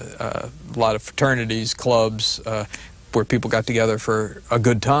 a lot of fraternities, clubs, where people got together for a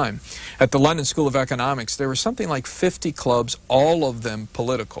good time. At the London School of Economics, there were something like 50 clubs, all of them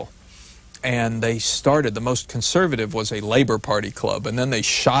political. And they started, the most conservative was a Labor Party club, and then they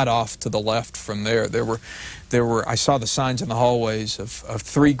shot off to the left from there. I saw the signs in the hallways of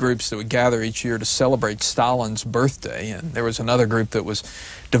 3 groups that would gather each year to celebrate Stalin's birthday, and there was another group that was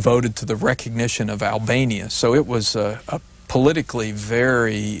devoted to the recognition of Albania. So it was a politically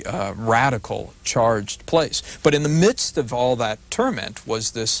very radical, charged place. But in the midst of all that torment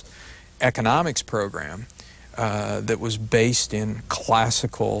was this economics program that was based in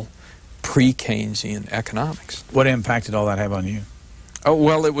classical pre-Keynesian economics. What impact did all that have on you? Oh,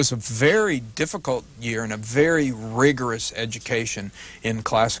 well, it was a very difficult year and a very rigorous education in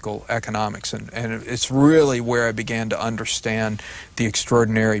classical economics, and it's really where I began to understand the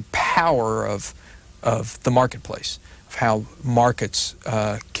extraordinary power of the marketplace, of how markets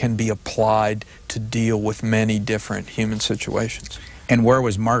can be applied to deal with many different human situations. And where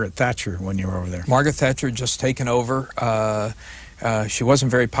was Margaret Thatcher when you were over there? Margaret Thatcher had just taken over. She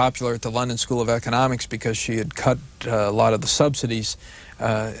wasn't very popular at the London School of Economics because she had cut a lot of the subsidies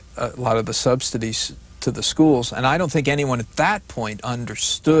to the schools, and I don't think anyone at that point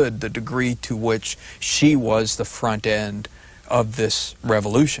understood the degree to which she was the front end of this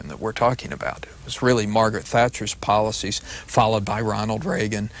revolution that we're talking about. It was really Margaret Thatcher's policies, followed by Ronald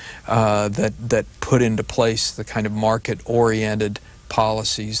Reagan, that put into place the kind of market-oriented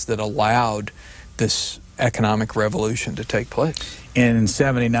policies that allowed this economic revolution to take place. In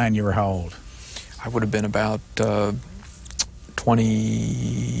 '79, you were how old? I would have been about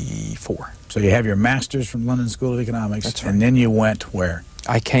 24. So you have your master's from London School of Economics. That's right. And then you went where?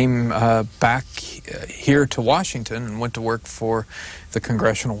 I came back here to Washington and went to work for the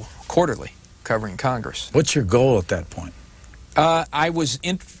Congressional Quarterly, covering Congress. What's your goal at that point? I was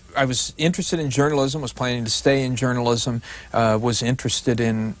interested in journalism, was planning to stay in journalism, was interested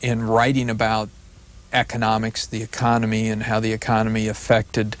in writing about economics, the economy, and how the economy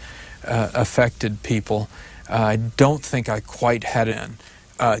affected people. I don't think I quite had it in.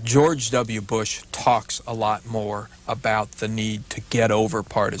 George W. Bush talks a lot more about the need to get over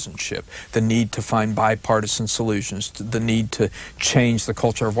partisanship, the need to find bipartisan solutions, the need to change the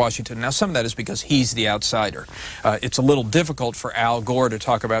culture of Washington. Now, some of that is because he's the outsider. It's a little difficult for Al Gore to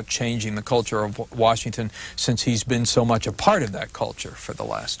talk about changing the culture of Washington since he's been so much a part of that culture for the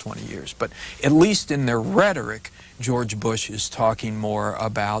last 20 years. But at least in their rhetoric, George Bush is talking more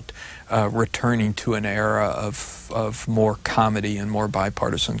about returning to an era of more comedy and more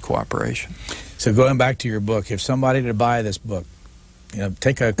bipartisan cooperation. So going back to your book, if somebody to buy this book,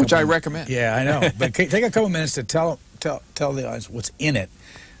 take a couple, which I recommend. Yeah, I know. But take a couple minutes to tell the audience what's in it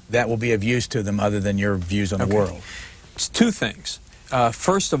that will be of use to them other than your views on the world. It's two things.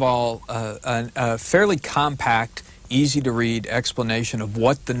 First of all, a fairly compact, easy-to-read explanation of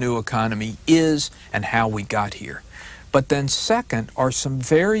what the new economy is and how we got here. But then second are some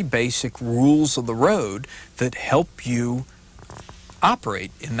very basic rules of the road that help you operate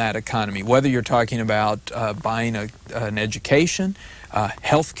in that economy, whether you're talking about buying an education,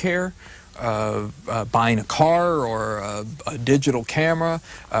 health care, buying a car or a digital camera,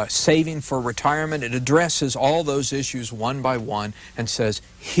 saving for retirement. It addresses all those issues one by one and says,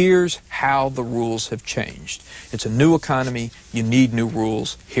 here's how the rules have changed. It's a new economy. You need new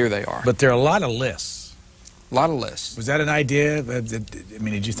rules. Here they are. But there are a lot of lists. A lot of lists. Was that an idea? I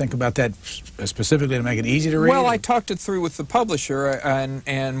mean, did you think about that specifically to make it easy to read? Well, I talked it through with the publisher,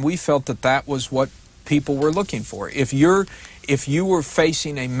 and we felt that that was what people were looking for. If you were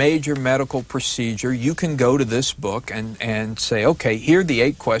facing a major medical procedure, you can go to this book and say, okay, here are the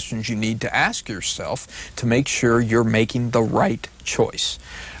 8 questions you need to ask yourself to make sure you're making the right choice.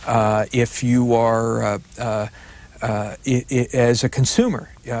 If you are, as a consumer,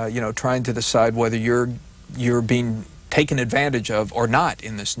 trying to decide whether you're being taken advantage of or not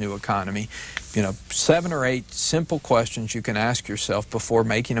in this new economy, 7 or 8 simple questions you can ask yourself before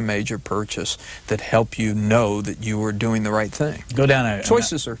making a major purchase that help you know that you are doing the right thing. Go down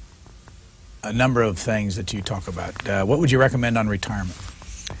choices are a number of things that you talk about. What would you recommend on retirement?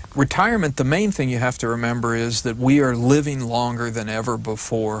 Retirement, the main thing you have to remember is that we are living longer than ever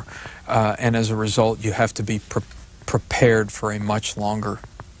before, and as a result, you have to be prepared for a much longer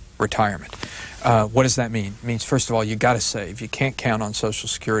retirement. What does that mean? It means, first of all, you got to save. You can't count on Social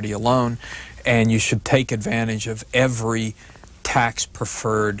Security alone, and you should take advantage of every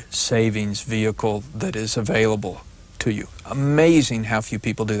tax-preferred savings vehicle that is available to you. Amazing how few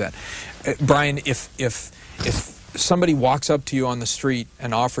people do that. Brian, if somebody walks up to you on the street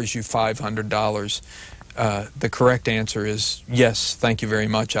and offers you $500, the correct answer is, yes, thank you very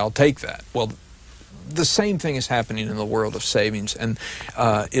much, I'll take that. Well, the same thing is happening in the world of savings, and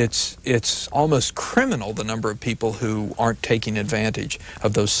it's almost criminal, the number of people who aren't taking advantage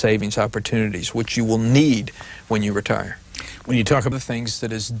of those savings opportunities, which you will need when you retire. When you talk about the things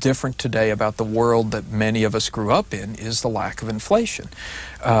that is different today about the world that many of us grew up in is the lack of inflation.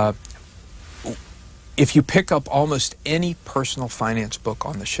 If you pick up almost any personal finance book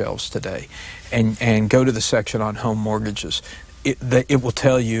on the shelves today and go to the section on home mortgages, it will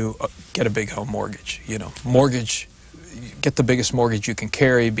tell you, get a big home mortgage. Mortgage, get the biggest mortgage you can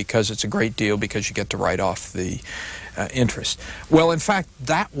carry because it's a great deal because you get to write off the interest. Well, in fact,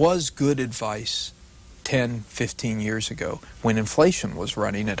 that was good advice 10, 15 years ago when inflation was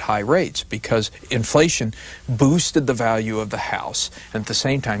running at high rates, because inflation boosted the value of the house, and at the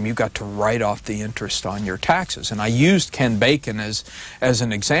same time you got to write off the interest on your taxes. And I used Ken Bacon as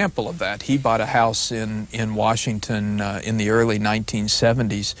an example of that. He bought a house in Washington in the early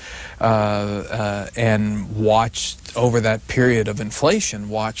 1970s and watched, over that period of inflation,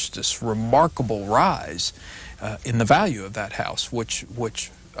 watched this remarkable rise in the value of that house, which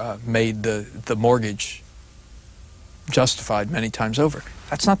made the mortgage justified many times over.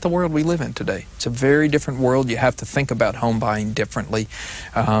 That's not the world we live in today. It's a very different world. You have to think about home buying differently.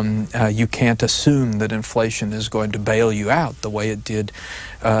 You can't assume that inflation is going to bail you out the way it did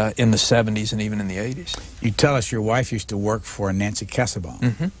in the 70s and even in the 80s. You tell us your wife used to work for Nancy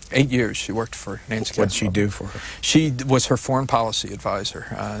Kassebaum. 8 years she worked for Nancy Kassebaum. What did she do for her? She was her foreign policy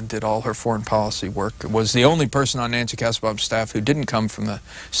advisor, did all her foreign policy work, was the only person on Nancy Kassebaum's staff who didn't come from the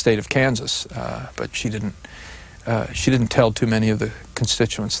state of Kansas, but she didn't tell too many of the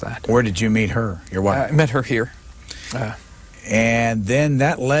constituents that. Where did you meet her, your wife? I met her here. And then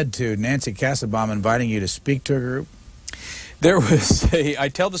that led to Nancy Kassebaum inviting you to speak to a group? There was I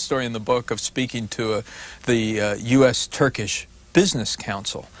tell the story in the book of speaking to the U.S.-Turkish Business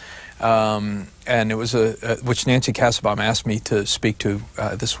Council. And it was which Nancy Kassebaum asked me to speak to.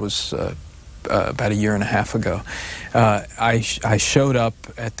 This was about a year and a half ago. I showed up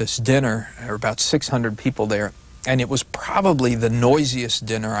at this dinner. There were about 600 people there, and it was probably the noisiest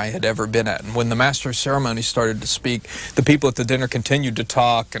dinner I had ever been at. And when the master of ceremony started to speak, the people at the dinner continued to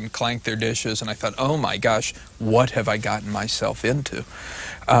talk and clank their dishes, and I thought, oh my gosh, what have I gotten myself into?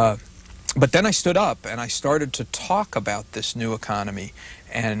 But then I stood up and I started to talk about this new economy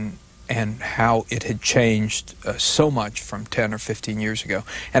and how it had changed so much from 10 or 15 years ago.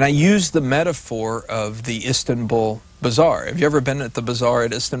 And I used the metaphor of the Istanbul Bazaar. Have you ever been at the bazaar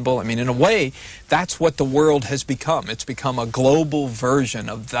at Istanbul? I mean, in a way, that's what the world has become. It's become a global version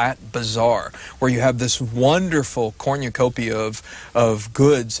of that bazaar, where you have this wonderful cornucopia of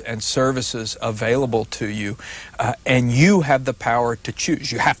goods and services available to you, and you have the power to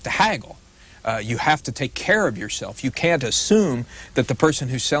choose. You have to haggle. You have to take care of yourself. You can't assume that the person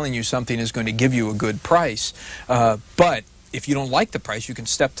who's selling you something is going to give you a good price. But if you don't like the price, you can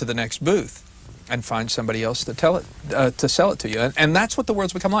step to the next booth and find somebody else to sell it to you. And that's what the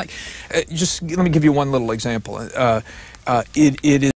world's become like. Just let me give you one little example. It is